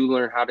thinking. You do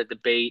learn how to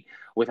debate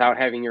without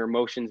having your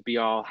emotions be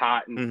all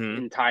hot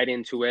and tied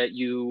into it.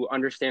 You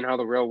understand how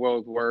the real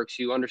world works.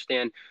 You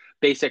understand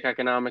basic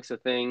economics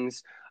of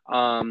things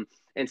and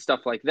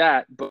stuff like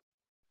that. But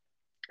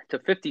to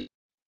 50,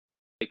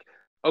 like,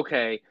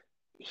 okay,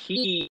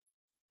 he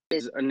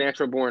is a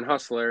natural born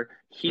hustler.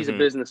 He's a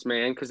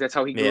businessman because that's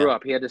how he grew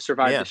up. He had to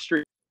survive the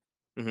street.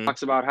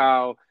 Talks about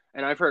how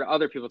and I've heard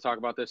other people talk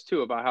about this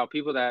too, about how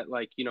people that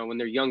like, you know, when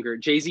they're younger,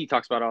 Jay-Z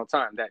talks about it all the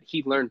time, that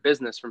he learned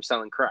business from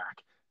selling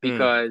crack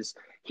because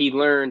he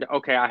learned,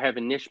 okay, I have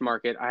a niche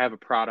market, I have a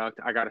product,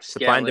 I got to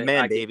scale supply and it.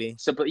 demand, baby.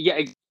 So, but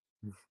yeah.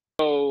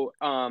 So,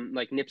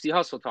 like Nipsey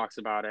Hussle talks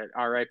about it.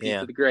 R.I.P.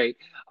 to the great.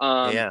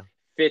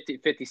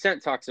 50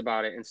 Cent talks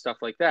about it and stuff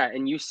like that.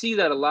 And you see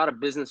that a lot of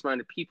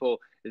business-minded people,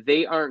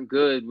 they aren't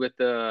good with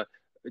to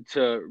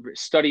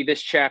study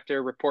this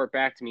chapter, report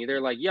back to me.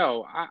 They're like,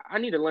 yo, I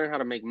need to learn how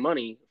to make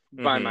money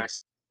by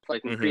myself,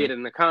 like and create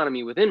an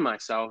economy within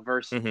myself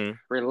versus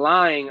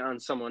relying on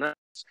someone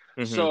else.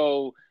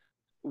 So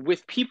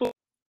with people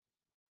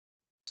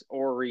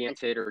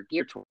oriented or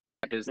geared toward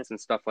business and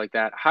stuff like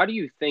that, how do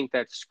you think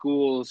that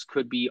schools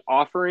could be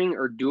offering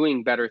or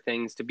doing better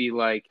things to be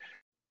like,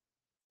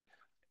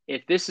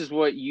 if this is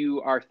what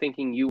you are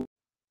thinking,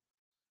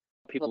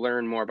 people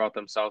learn more about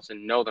themselves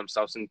and know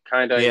themselves, and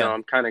kind of, you know,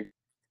 I'm kind of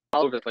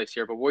all over the place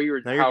here, but what you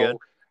were,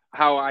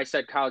 how I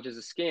said college is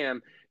a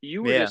scam,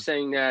 you were just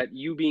saying that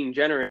you being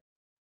generous,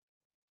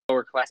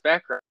 lower class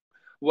background.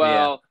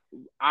 Well,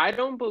 I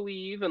don't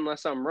believe,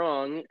 unless I'm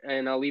wrong,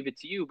 and I'll leave it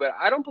to you, but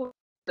I don't believe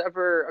it's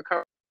ever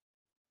a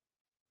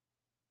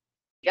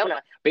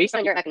Jonah, based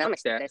on your economic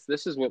status,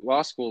 this is what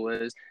law school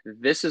is.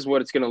 This is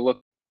what it's going to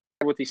look,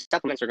 what these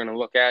supplements are going to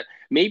look at.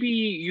 Maybe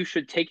you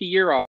should take a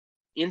year off,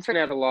 intern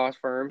at a law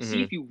firm,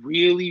 see if you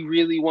really,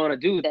 really want to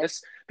do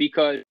this,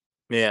 because of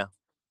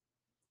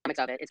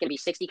it, it's going to be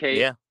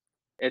 $60K.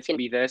 It's going to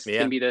be this. It's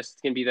going to be this.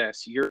 It's going to be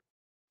this.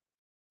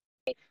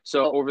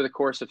 So over the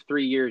course of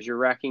 3 years, you're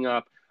racking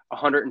up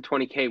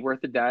 $120K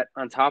worth of debt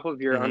on top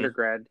of your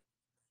undergrad.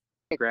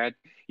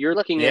 You're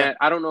looking at,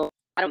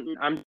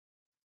 I'm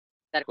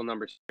medical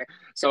numbers.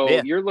 So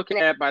you're looking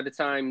at, by the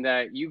time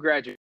that you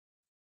graduate,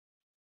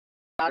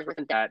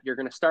 you're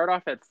going to start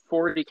off at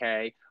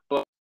 $40K,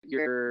 but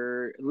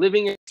your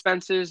living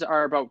expenses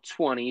are about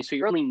 20, so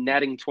you're only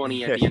netting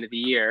 20 at the end of the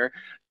year.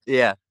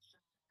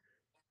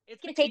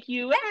 It's going to take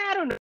you, I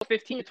don't know,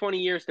 15 to 20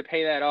 years to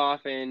pay that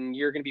off, and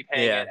you're going to be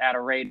paying it at a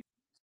rate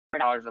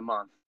of $100 a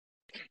month.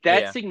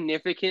 That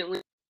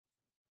significantly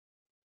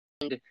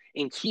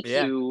and keeps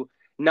you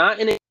not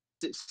in a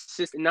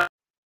systematic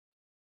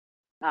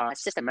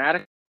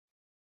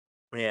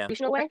way,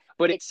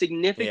 but it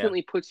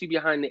significantly puts you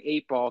behind the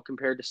 8 ball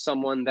compared to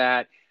someone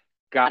that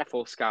got a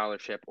full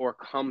scholarship or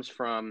comes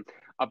from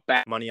a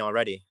money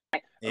already.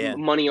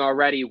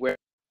 Where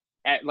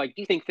at, like,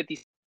 do you think 50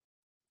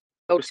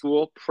 go to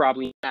school?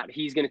 Probably not.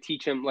 He's going to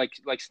teach him like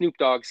Snoop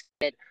Dogg's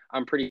kid.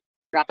 I'm pretty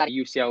dropped out of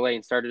UCLA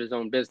and started his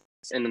own business.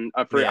 And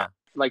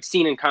like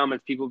seen in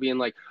comments, people being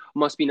like,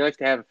 must be nice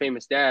to have a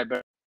famous dad. But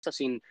I've also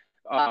seen,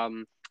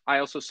 I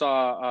also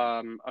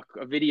saw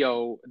a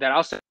video that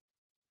I'll send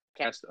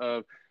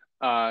of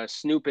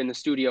Snoop in the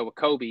studio with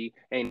Kobe,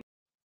 and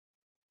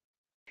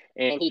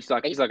he's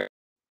like,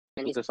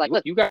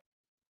 look, you guys,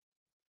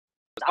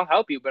 I'll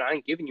help you, but I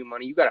ain't giving you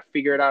money. You got to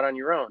figure it out on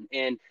your own.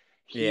 And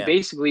he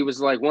basically was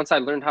like, once I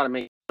learned how to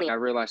make money, I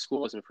realized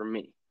school wasn't for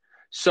me.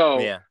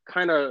 So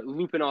kind of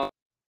looping off,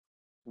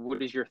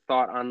 what is your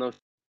thought on those?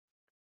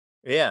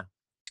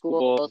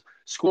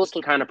 Schools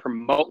can kind of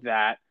promote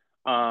that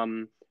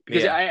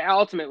because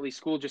ultimately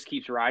school just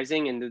keeps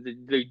rising, and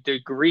the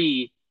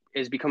degree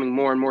is becoming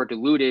more and more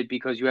diluted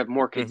because you have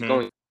more kids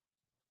going.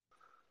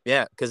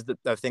 Because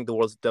I think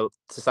the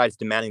society's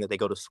demanding that they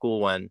go to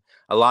school when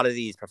a lot of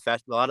these a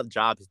lot of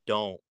jobs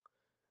don't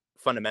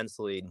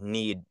fundamentally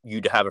need you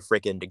to have a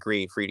freaking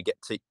degree for you to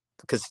get to,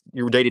 because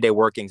your day-to-day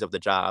workings of the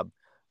job,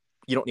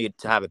 you don't need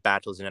to have a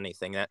bachelor's in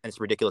anything, and it's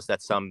ridiculous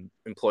that some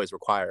employees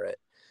require it.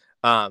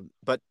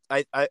 But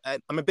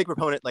I'm a big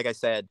proponent, like I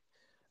said,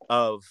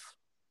 of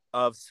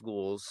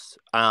schools,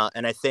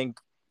 and I think,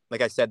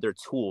 like I said, they're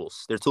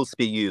tools to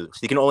be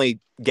used. You can only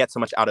get so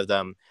much out of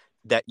them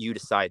that you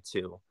decide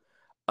to.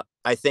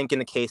 I think in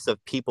the case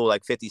of people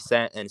like 50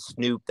 Cent and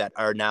Snoop that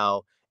are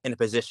now in a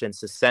position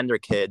to send their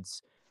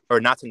kids or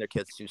not send their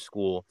kids to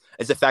school,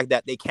 is the fact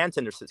that they can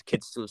send their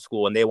kids to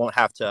school and they won't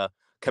have to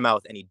come out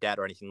with any debt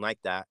or anything like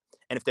that.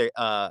 And if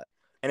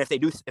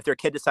their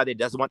kid decide they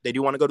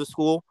do want to go to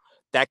school,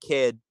 that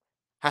kid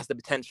has the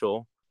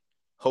potential,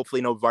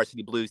 hopefully no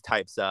varsity blues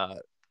types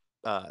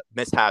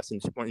mishaps in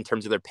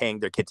terms of they're paying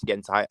their kid to get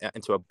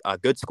into a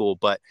good school,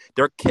 but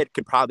their kid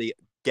could probably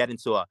get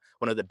into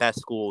one of the best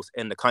schools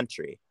in the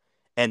country,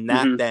 and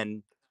that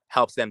then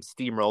helps them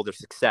steamroll their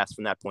success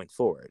from that point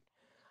forward.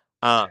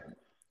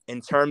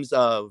 In terms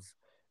of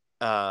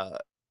the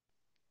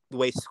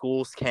way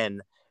schools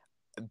can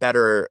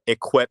better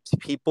equip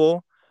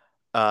people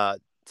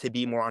to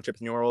be more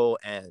entrepreneurial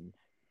and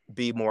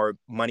be more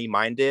money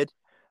minded,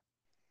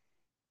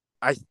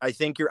 I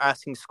think you're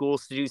asking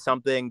schools to do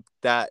something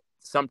that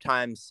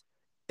sometimes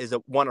is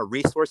a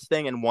resource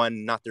thing and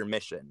one not their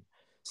mission.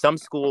 Some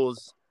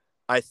schools,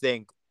 I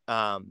think,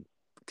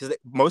 because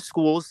most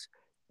schools,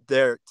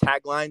 their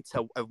tagline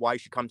of why you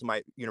should come to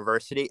my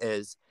university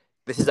is,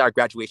 this is our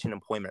graduation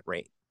employment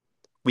rate.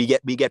 We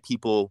get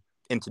people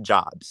into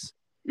jobs.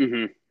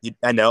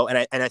 I know,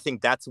 and I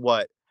think that's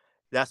what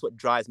that's what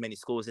drives many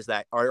schools, is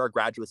that are our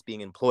graduates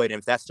being employed? And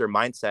if that's their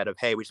mindset of,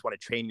 hey, we just want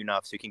to train you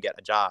enough so you can get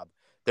a job,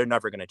 they're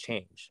never going to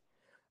change.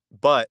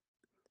 But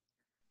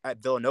at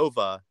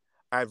Villanova,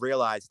 I've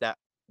realized that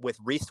with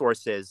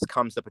resources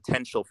comes the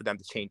potential for them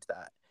to change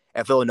that.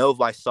 At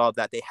Villanova, I saw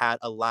that they had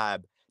a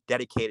lab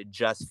dedicated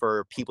just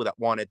for people that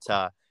wanted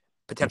to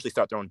potentially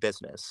start their own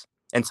business.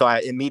 And so I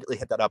immediately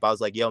hit that up. I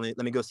was like, yo, let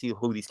me go see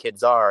who these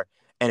kids are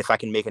and if I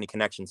can make any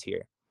connections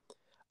here.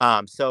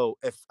 So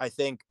if I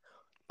think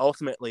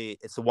ultimately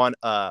it's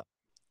a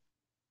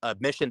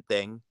mission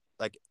thing,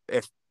 like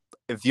if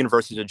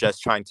universities are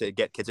just trying to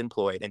get kids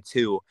employed, and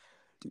two,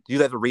 do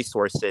you have the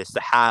resources to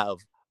have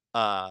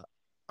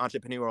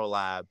entrepreneurial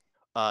lab,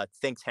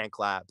 think tank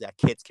lab that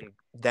kids can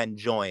then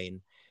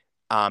join,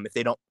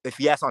 if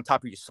yes, on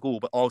top of your school,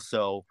 but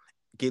also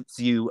gives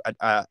you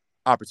a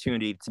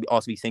opportunity to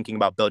also be thinking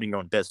about building your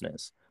own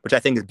business, which I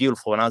think is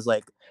beautiful. And I was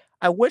like,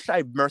 I wish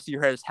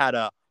Mercyhurst had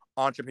a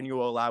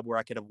entrepreneurial lab where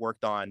I could have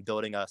worked on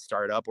building a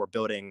startup or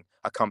building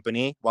a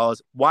company while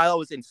I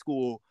was in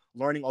school,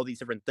 learning all these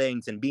different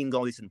things and meeting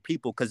all these different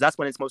people, because that's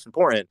when it's most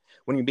important,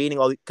 when you're meeting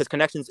because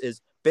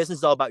business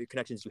is all about your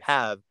connections you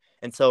have.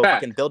 And so if I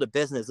can build a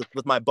business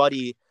with my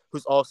buddy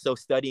who's also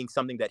studying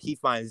something that he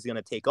finds is going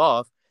to take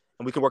off,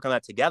 and we can work on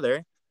that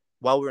together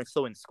while we're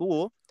still in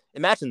school,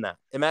 imagine that.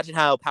 Imagine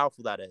how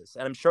powerful that is.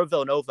 And I'm sure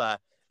Villanova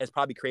has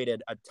probably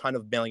created a ton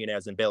of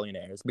millionaires and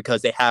billionaires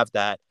because they have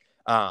that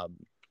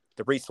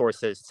the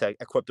resources to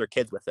equip their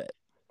kids with it.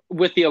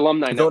 With the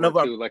alumni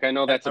network too. Like, I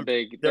know that's a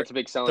big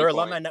selling Their point.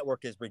 alumni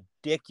network is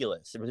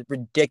ridiculous.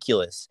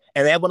 Ridiculous.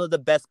 And they have one of the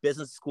best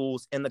business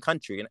schools in the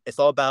country. And it's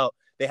all about,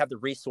 they have the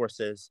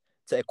resources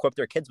to equip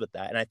their kids with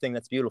that. And I think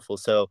that's beautiful.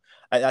 So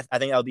I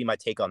think that'll be my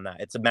take on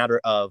that. It's a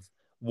matter of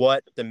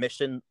what the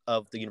mission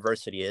of the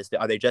university is.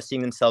 Are they just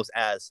seeing themselves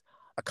as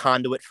a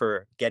conduit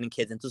for getting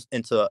kids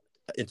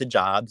into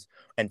jobs?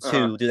 And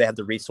two, do they have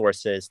the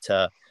resources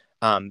to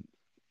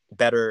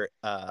better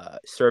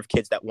serve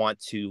kids that want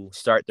to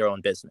start their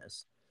own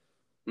business?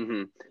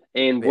 Mm-hmm.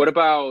 And what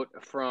about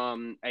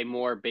from a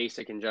more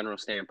basic and general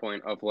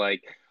standpoint of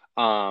like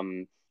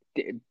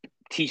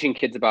teaching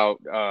kids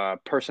about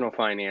personal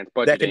finance,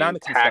 budgeting, the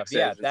economics taxes,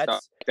 and stuff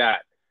like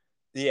that?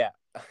 Yeah.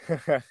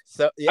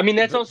 So I mean,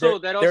 that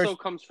also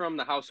comes from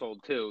the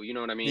household too. You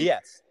know what I mean?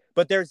 Yes,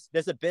 but there's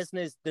a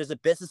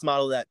business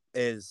model that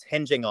is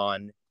hinging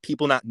on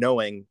people not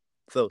knowing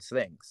those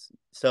things.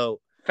 So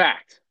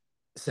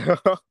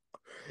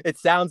it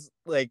sounds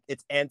like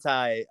it's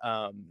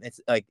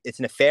it's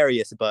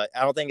nefarious, but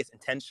I don't think it's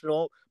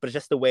intentional. But it's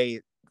just the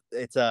way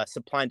it's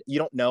supply. You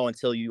don't know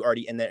until you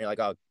already in there. And you're like,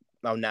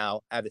 oh,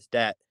 now I have this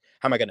debt.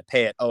 How am I going to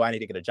pay it? Oh, I need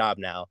to get a job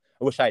now.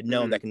 I wish I had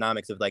known the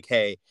economics of like,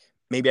 hey,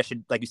 maybe I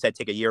should, like you said,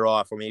 take a year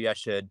off, or maybe I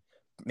should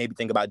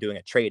think about doing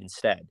a trade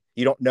instead.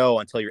 You don't know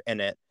until you're in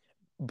it.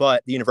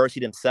 But the university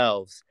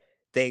themselves,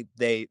 they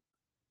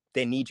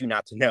need you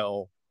not to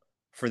know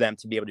for them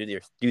to be able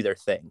to do their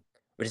thing,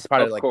 which is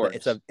part of like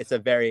it's a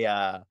very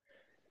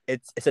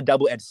it's a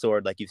double-edged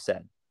sword, like you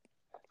said.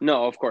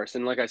 No, of course.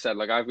 And like I said,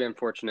 like I've been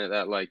fortunate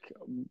that like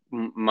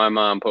my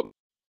mom put,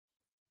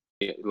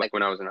 like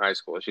when I was in high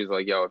school, she's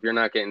like, yo, if you're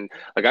not getting,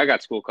 like, I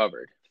got school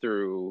covered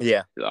through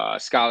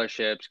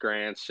scholarships,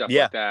 grants, stuff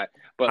like that.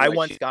 But I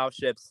won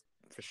scholarships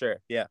for sure.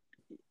 Yeah.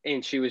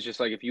 And she was just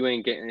like, if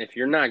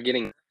you're not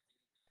getting,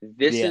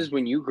 this is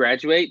when you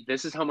graduate,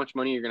 this is how much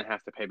money you're going to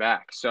have to pay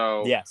back.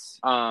 So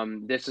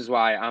this is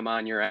why I'm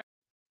on your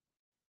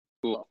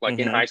school, like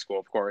in high school,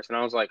 of course. And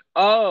I was like,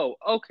 oh,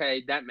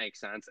 okay, that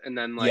makes sense. And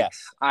then like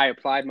I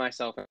applied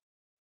myself in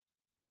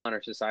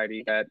honor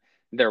society that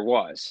there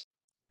was.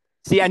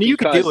 See, I knew you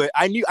could do it.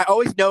 I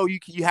always know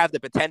you have the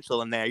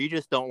potential in there. You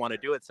just don't want to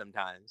do it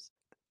sometimes.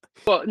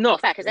 Well, no,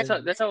 because that's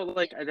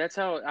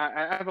how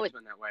I've always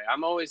been that way.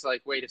 I'm always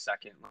like, wait a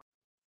second.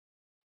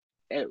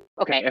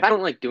 Okay, if I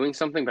don't like doing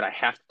something, but I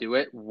have to do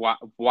it,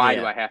 why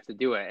do I have to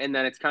do it? And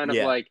then it's kind of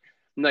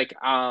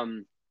like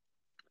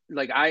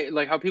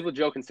how people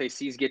joke and say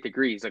C's get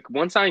degrees. Like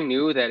once I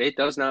knew that it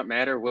does not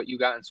matter what you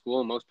got in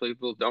school, most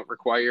people don't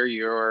require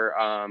your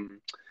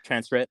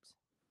transcripts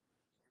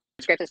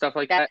and stuff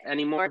like that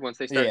anymore. Once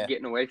they start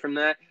getting away from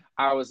that,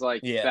 I was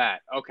like, "Bet,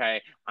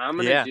 okay, I'm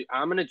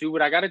gonna do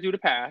what I got to do to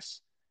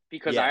pass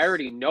because I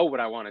already know what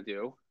I want to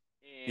do,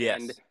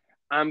 and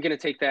I'm gonna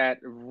take that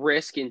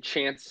risk and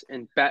chance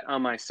and bet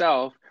on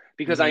myself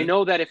because I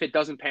know that if it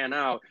doesn't pan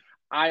out,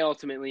 I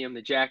ultimately am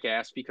the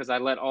jackass because I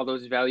let all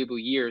those valuable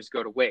years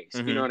go to waste.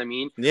 You know what I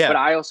mean? Yeah. But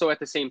I also, at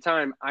the same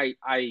time, I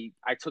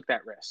took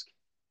that risk.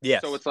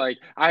 Yes. So it's like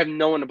I have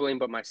no one to blame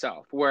but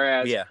myself.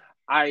 Whereas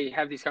I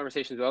have these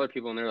conversations with other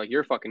people and they're like,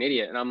 you're a fucking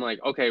idiot. And I'm like,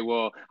 okay,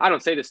 well, I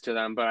don't say this to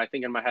them, but I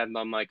think in my head,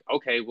 I'm like,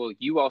 okay, well,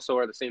 you also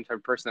are the same type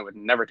of person that would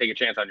never take a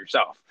chance on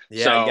yourself.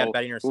 Yeah, so, you got to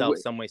bet on yourself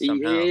some way,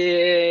 somehow.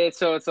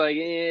 So it's like,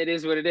 it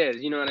is what it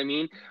is. You know what I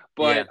mean?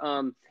 But,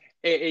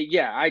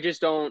 I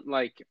just don't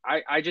like,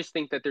 I just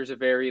think that there's a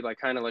very, like,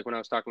 kind of like when I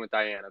was talking with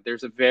Diana,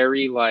 there's a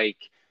very, like,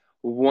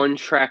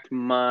 one-track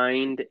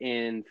mind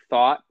and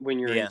thought when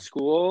you're in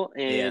school,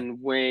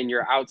 and when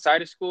you're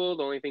outside of school,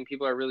 the only thing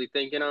people are really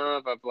thinking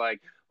of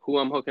like, who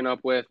I'm hooking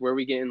up with, where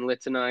we getting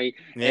lit tonight,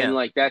 Yeah. and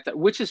like that.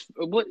 Which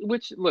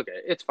look,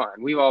 it's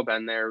fine. We've all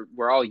been there.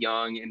 We're all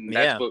young, and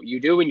that's what you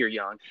do when you're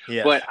young.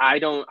 Yes. But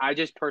I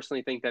just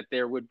personally think that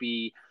there would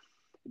be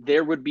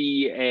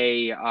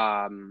a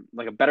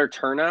like a better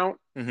turnout,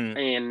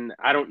 and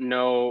I don't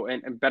know,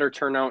 and better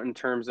turnout in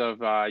terms of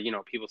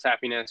people's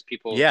happiness,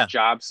 people's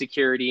job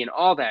security, and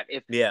all that.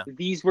 If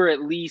these were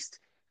at least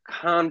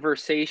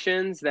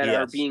conversations that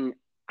are being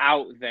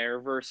out there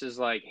versus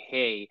like,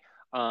 hey,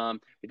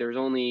 there's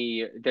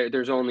only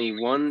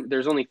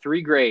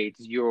 3 grades: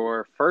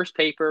 your first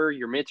paper,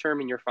 your midterm,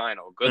 and your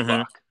final. Good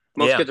luck.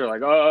 Most kids are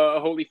like, oh,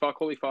 holy fuck,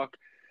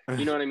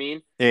 you know what I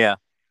mean? Yeah.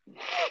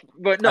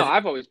 But no,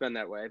 I've always been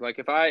that way. Like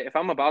if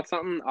I'm about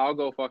something, I'll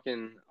go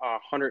fucking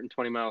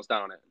 120 miles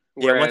down it.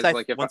 Whereas,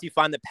 once you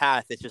find the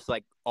path, it's just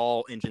like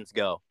all engines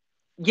go.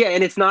 Yeah,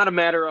 and it's not a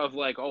matter of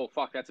like, oh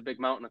fuck, that's a big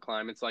mountain to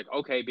climb. It's like,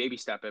 okay, baby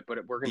step it,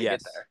 but we're gonna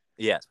get there.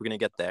 Yes, we're gonna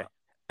get there.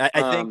 I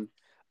think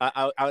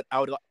I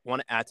would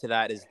want to add to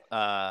that is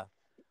that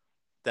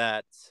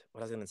what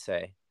I was gonna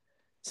say,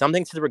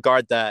 something to the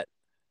regard that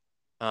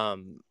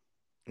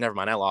never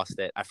mind, I lost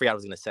it. I forgot what I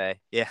was gonna say.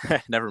 Yeah,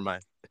 never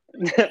mind.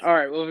 All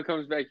right. Well, if it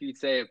comes back, you'd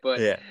say it. But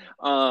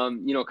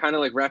kind of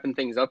like wrapping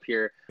things up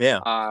here.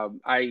 Yeah.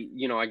 I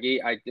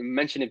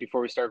mentioned it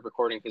before we started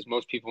recording because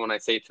most people, when I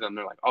say it to them,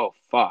 they're like, "Oh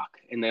fuck,"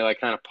 and they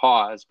like kind of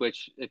pause.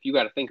 Which, if you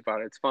got to think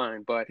about it, it's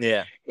fine. But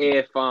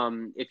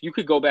if you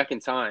could go back in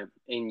time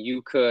and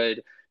you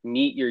could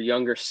meet your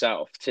younger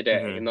self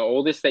today, and the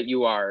oldest that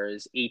you are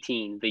is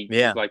 18,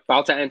 like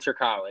about to enter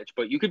college,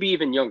 but you could be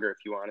even younger if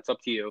you want. It's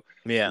up to you.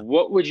 Yeah.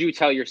 What would you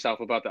tell yourself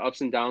about the ups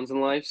and downs in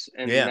life?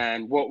 And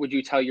then what would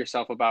you tell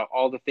yourself about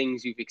all the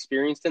things you've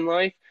experienced in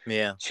life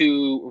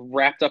to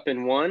wrapped up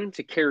in one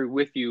to carry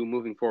with you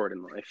moving forward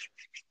in life?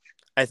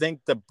 I think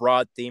the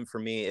broad theme for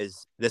me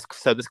is this.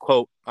 So this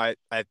quote I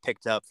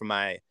picked up from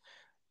my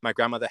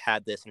grandmother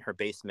had this in her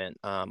basement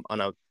on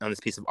this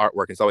piece of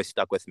artwork. It's always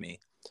stuck with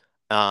me.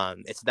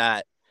 It's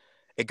that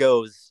it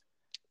goes,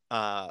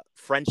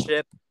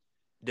 friendship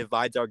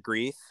divides our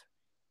grief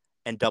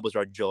and doubles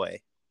our joy.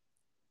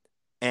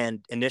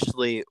 And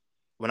initially,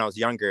 when I was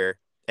younger,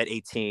 at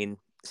 18,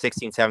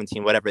 16,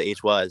 17, whatever the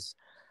age was,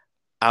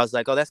 I was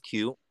like, oh, that's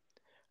cute.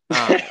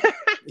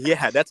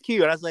 Yeah, that's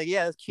cute. And I was like,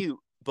 yeah, that's cute.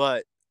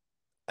 But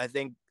I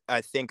think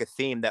a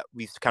theme that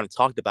we've kind of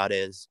talked about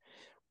is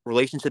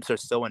relationships are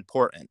so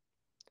important.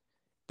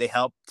 They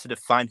help to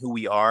define who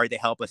we are. They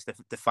help us to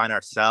define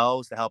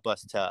ourselves. They help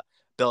us to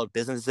build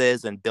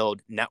businesses and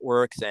build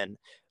networks and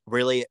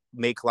really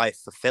make life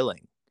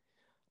fulfilling.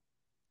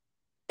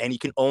 And you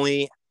can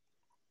only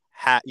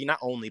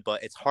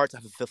but it's hard to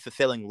have a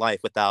fulfilling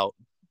life without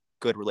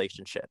good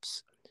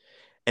relationships.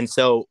 And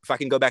so if I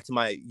can go back to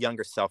my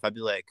younger self, I'd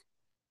be like,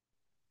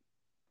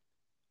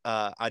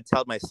 I'd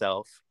tell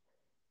myself,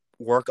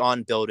 work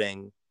on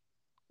building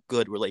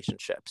good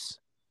relationships.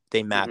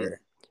 They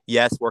matter.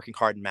 Yes, working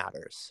hard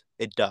matters.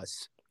 It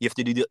does. You have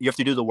to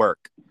do the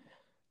work.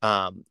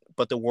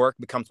 But the work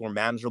becomes more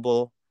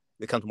manageable,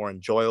 becomes more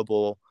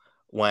enjoyable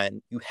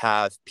when you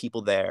have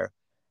people there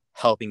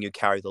helping you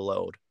carry the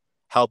load,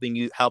 helping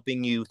you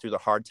through the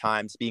hard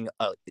times, being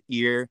an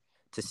ear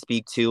to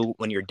speak to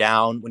when you're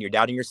down, when you're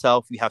doubting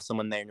yourself. You have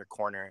someone there in your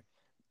corner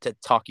to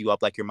talk you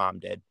up like your mom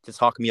did, to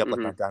talk me up like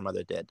my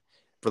grandmother did.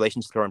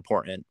 Relationships are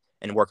important,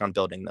 and work on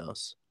building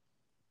those.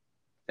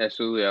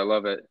 Absolutely. I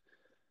love it.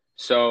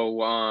 So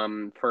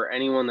for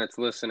anyone that's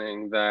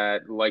listening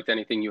that liked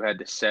anything you had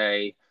to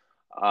say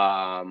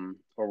or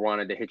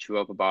wanted to hit you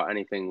up about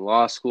anything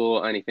law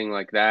school, anything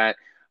like that,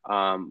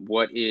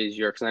 what is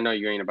your, because I know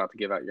you ain't about to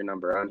give out your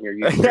number on here.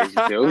 You're crazy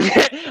too.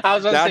 I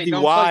was about to say,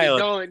 don't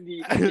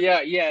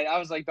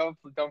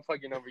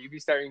plug your number. You be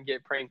starting to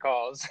get prank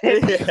calls.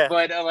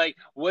 But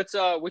what's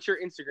your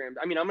Instagram?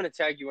 I mean, I'm gonna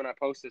tag you when I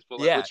post this, but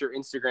what's your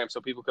Instagram so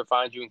people can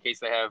find you in case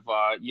they have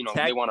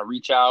they want to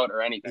reach out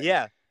or anything.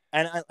 Yeah.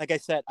 And like I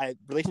said,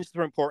 relationships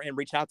are important.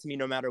 Reach out to me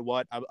no matter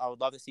what. I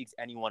would love to see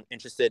anyone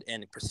interested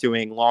in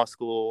pursuing law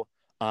school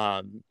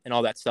and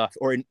all that stuff,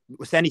 or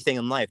with anything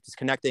in life. Just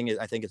connecting,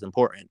 I think, is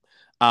important.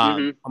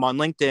 I'm on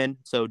LinkedIn,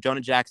 so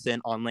Jonah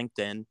Jackson on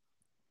LinkedIn.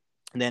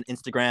 And then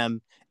Instagram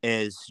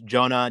is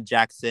Jonah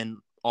Jackson,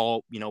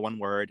 all, one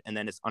word, and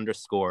then it's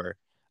underscore,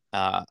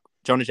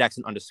 Jonah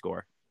Jackson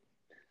 _.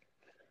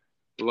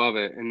 Love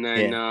it. And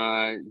then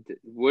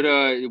what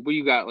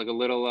you got, like a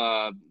little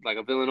like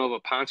a Villanova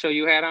poncho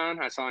you had on?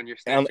 I saw on your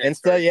Snapchat.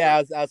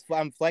 Insta,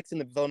 I'm flexing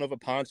the Villanova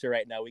poncho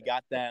right now. We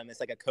got them.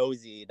 It's like a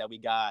cozy that we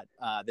got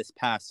this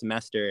past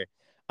semester.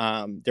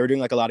 They were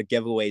doing like a lot of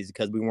giveaways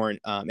because we weren't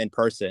in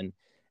person,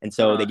 and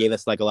so they gave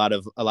us like a lot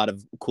of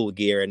cool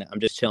gear, and I'm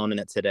just chilling in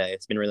it today.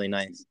 It's been really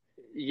nice.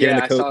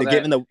 Yeah,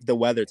 given the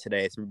weather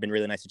today, it's been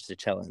really nice just to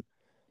chill in.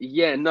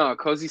 Yeah, no,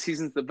 cozy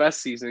season's the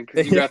best season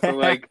because you got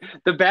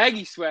the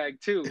baggy swag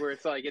too, where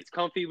it's like it's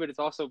comfy but it's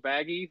also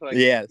baggy. Like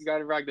Yes. you got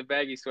to rock the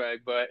baggy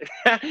swag. But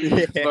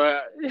Yeah.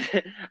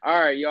 but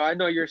all right, yo, I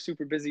know you're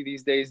super busy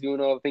these days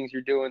doing all the things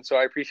you're doing, so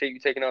I appreciate you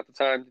taking out the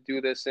time to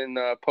do this and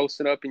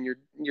posting up in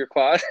your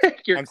closet.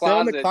 I'm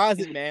still in the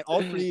closet, man.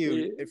 All for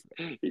you.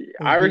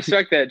 I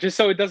respect that, just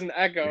so it doesn't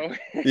echo.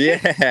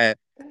 Yeah.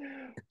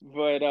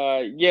 But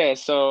yeah,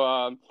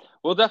 so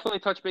we'll definitely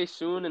touch base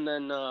soon, and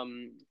then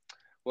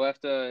we'll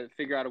have to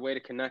figure out a way to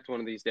connect one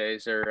of these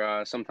days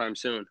or sometime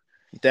soon.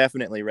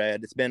 Definitely,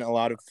 Red. It's been a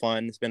lot of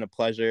fun. It's been a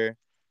pleasure,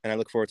 and I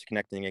look forward to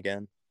connecting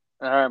again.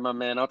 All right, my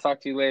man. I'll talk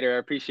to you later. I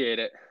appreciate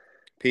it.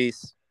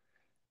 Peace.